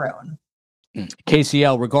actually be thrown.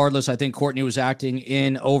 KCL, regardless, I think Courtney was acting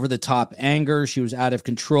in over-the-top anger. She was out of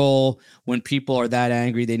control. When people are that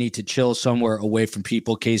angry, they need to chill somewhere away from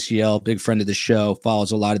people. KCL, big friend of the show,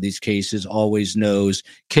 follows a lot of these cases, always knows.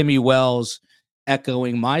 Kimmy Wells,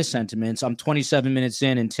 echoing my sentiments. I'm 27 minutes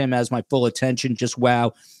in, and Tim has my full attention. Just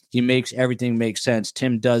wow. He makes everything make sense.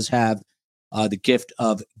 Tim does have the gift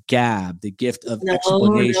of gab, the gift of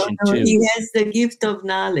explanation, too. He has the gift of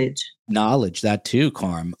knowledge. Knowledge, that too,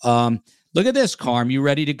 Carm. Look at this, Carm. You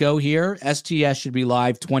ready to go here? STS should be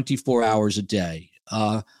live 24 hours a day.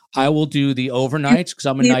 I will do the overnights because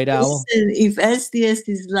I'm a night owl. If STS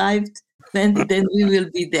is live, then we will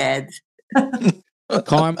be dead.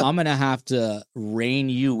 Carm, I'm going to have to rein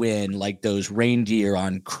you in like those reindeer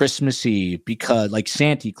on Christmas Eve, because like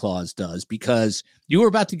Santa Claus does, because you were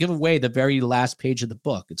about to give away the very last page of the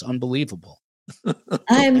book. It's unbelievable.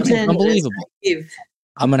 I am generous. Unbelievable.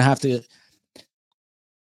 I'm going to have to.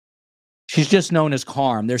 She's just known as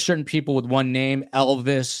Carm. There's certain people with one name: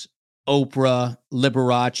 Elvis, Oprah,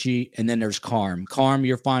 Liberace, and then there's Carm. Carm,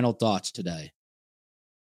 your final thoughts today.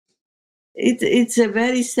 It's a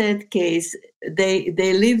very sad case. They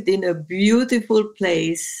lived in a beautiful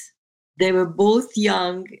place. They were both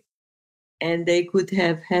young, and they could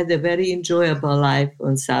have had a very enjoyable life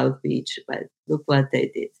on South Beach. But look what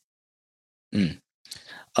they did.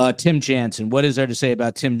 Tim Jansen. What is there to say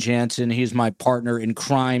about Tim Jansen? He's my partner in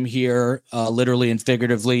crime here, literally and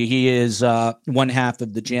figuratively. He is one half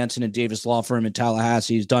of the Jansen and Davis law firm in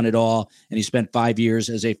Tallahassee. He's done it all, and he spent 5 years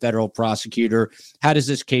as a federal prosecutor. How does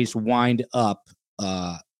this case wind up,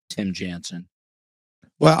 Tim Jansen?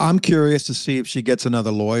 Well, I'm curious to see if she gets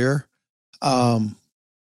another lawyer, because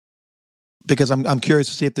I'm curious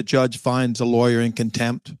to see if the judge finds a lawyer in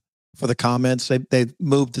contempt for the comments. They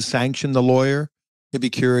moved to sanction the lawyer. I'd be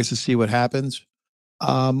curious to see what happens.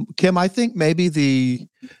 Kim, I think maybe the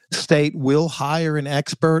state will hire an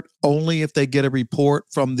expert only if they get a report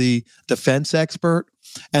from the defense expert,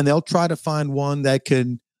 and they'll try to find one that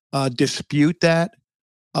can dispute that.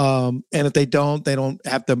 And if they don't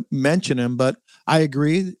have to mention him. But I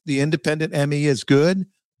agree, the independent ME is good,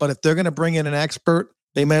 but if they're going to bring in an expert,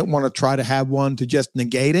 they might want to try to have one to just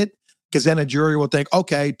negate it, because then a jury will think,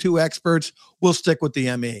 okay, 2 experts, we'll stick with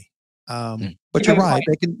the ME. But you're right.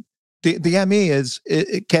 They can. The ME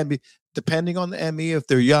it can be depending on the ME if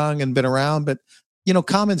they're young and been around. But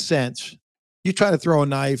common sense. You try to throw a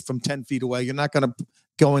knife from 10 feet away, you're not going to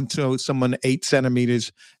go into someone 8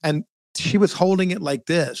 centimeters. And she was holding it like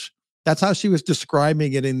this. That's how she was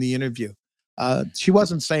describing it in the interview. She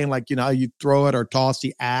wasn't saying like you throw it or toss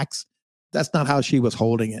the axe. That's not how she was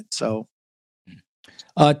holding it. So,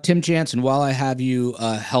 Tim Jansen, while I have you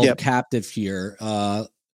held captive here.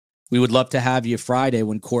 We would love to have you Friday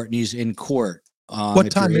when Courtney's in court. What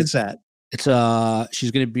time is that? It's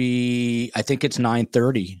she's going to be, I think it's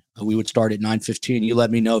 9:30. We would start at 9:15. You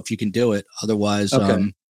let me know if you can do it. Otherwise,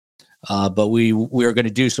 okay. But we are going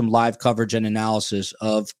to do some live coverage and analysis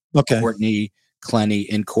of Courtney Clenny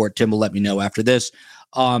in court. Tim will let me know after this.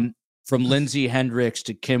 From Lindsay Hendricks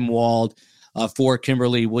to Kim Wald. For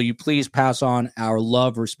Kimberly, will you please pass on our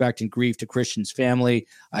love, respect, and grief to Christian's family?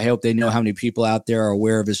 I hope they know how many people out there are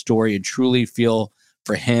aware of his story and truly feel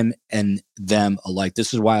for him and them alike.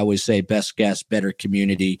 This is why I always say best guest, better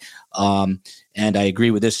community. And I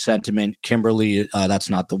agree with this sentiment. Kimberly, that's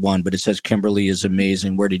not the one, but it says Kimberly is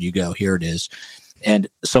amazing. Where did you go? Here it is. And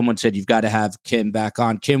someone said, you've got to have Kim back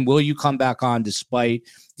on. Kim, will you come back on despite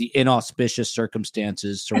the inauspicious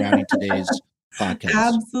circumstances surrounding today's podcast?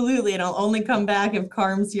 Absolutely. And I'll only come back if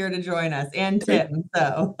Carm's here to join us, and Tim.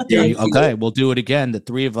 So okay, we'll do it again. The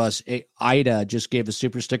 3 of us. Ida just gave a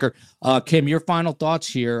super sticker. Kim, your final thoughts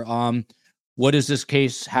here. What is this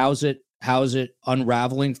case? How's it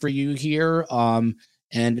unraveling for you here?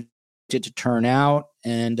 And did it turn out?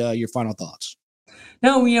 And your final thoughts.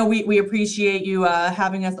 No, we appreciate you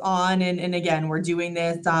having us on. And again, we're doing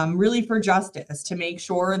this really for justice, to make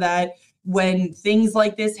sure that when things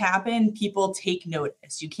like this happen, people take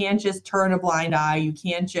notice. You can't just turn a blind eye. You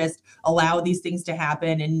can't just allow these things to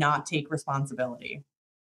happen and not take responsibility.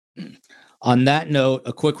 On that note,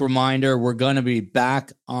 a quick reminder, we're going to be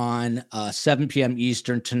back on 7 p.m.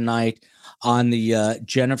 Eastern tonight on the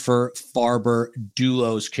Jennifer Farber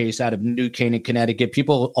Dulos case out of New Canaan, Connecticut.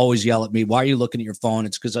 People always yell at me, why are you looking at your phone?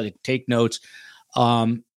 It's because I take notes.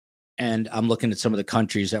 And I'm looking at some of the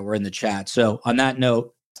countries that were in the chat. So on that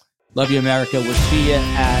note, love you, America. We'll see you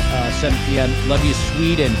at 7 p.m. Love you,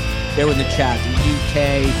 Sweden. They're in the chat. The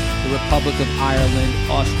UK, the Republic of Ireland,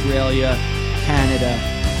 Australia, Canada.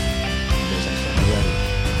 As I said already,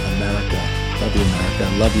 America. Love you, America.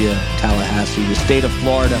 Love you, Tallahassee. The state of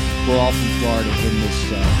Florida. We're all from Florida in this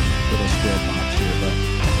little square box here, but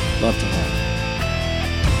love to all.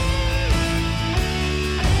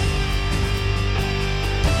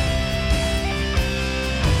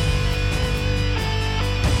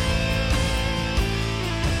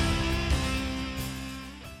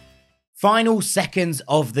 Final seconds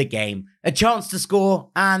of the game. A chance to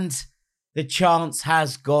score, and the chance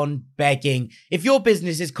has gone begging. If your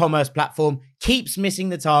business's commerce platform keeps missing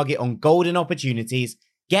the target on golden opportunities,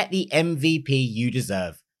 get the MVP you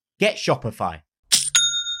deserve. Get Shopify.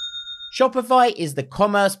 Shopify is the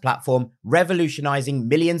commerce platform revolutionizing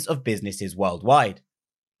millions of businesses worldwide.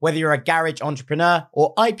 Whether you're a garage entrepreneur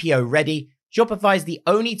or IPO ready, Shopify is the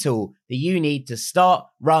only tool that you need to start,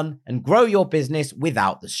 run, and grow your business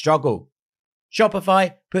without the struggle.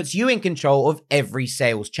 Shopify puts you in control of every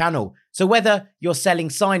sales channel. So whether you're selling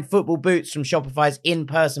signed football boots from Shopify's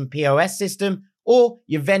in-person POS system, or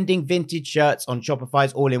you're vending vintage shirts on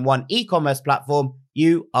Shopify's all-in-one e-commerce platform,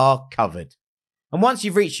 you are covered. And once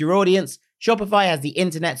you've reached your audience, Shopify has the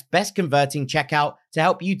internet's best converting checkout to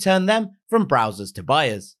help you turn them from browsers to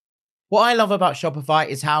buyers. What I love about Shopify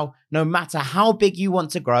is how, no matter how big you want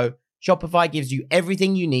to grow, Shopify gives you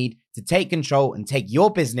everything you need to take control and take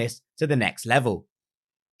your business to the next level.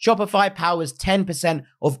 Shopify powers 10%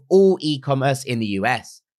 of all e-commerce in the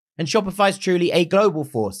US. And Shopify is truly a global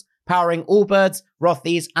force, powering Allbirds,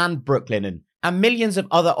 Rothy's, and Brooklinen, and millions of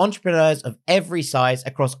other entrepreneurs of every size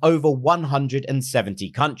across over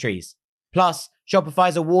 170 countries. Plus,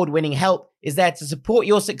 Shopify's award-winning help is there to support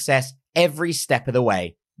your success every step of the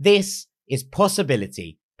way. This is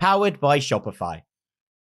Possibility, powered by Shopify.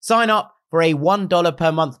 Sign up for a $1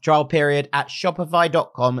 per month trial period at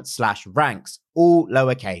shopify.com/ranks, all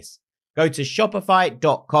lowercase. Go to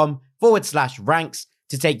shopify.com/ranks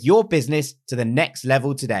to take your business to the next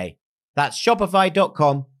level today. That's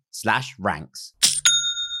shopify.com/ranks.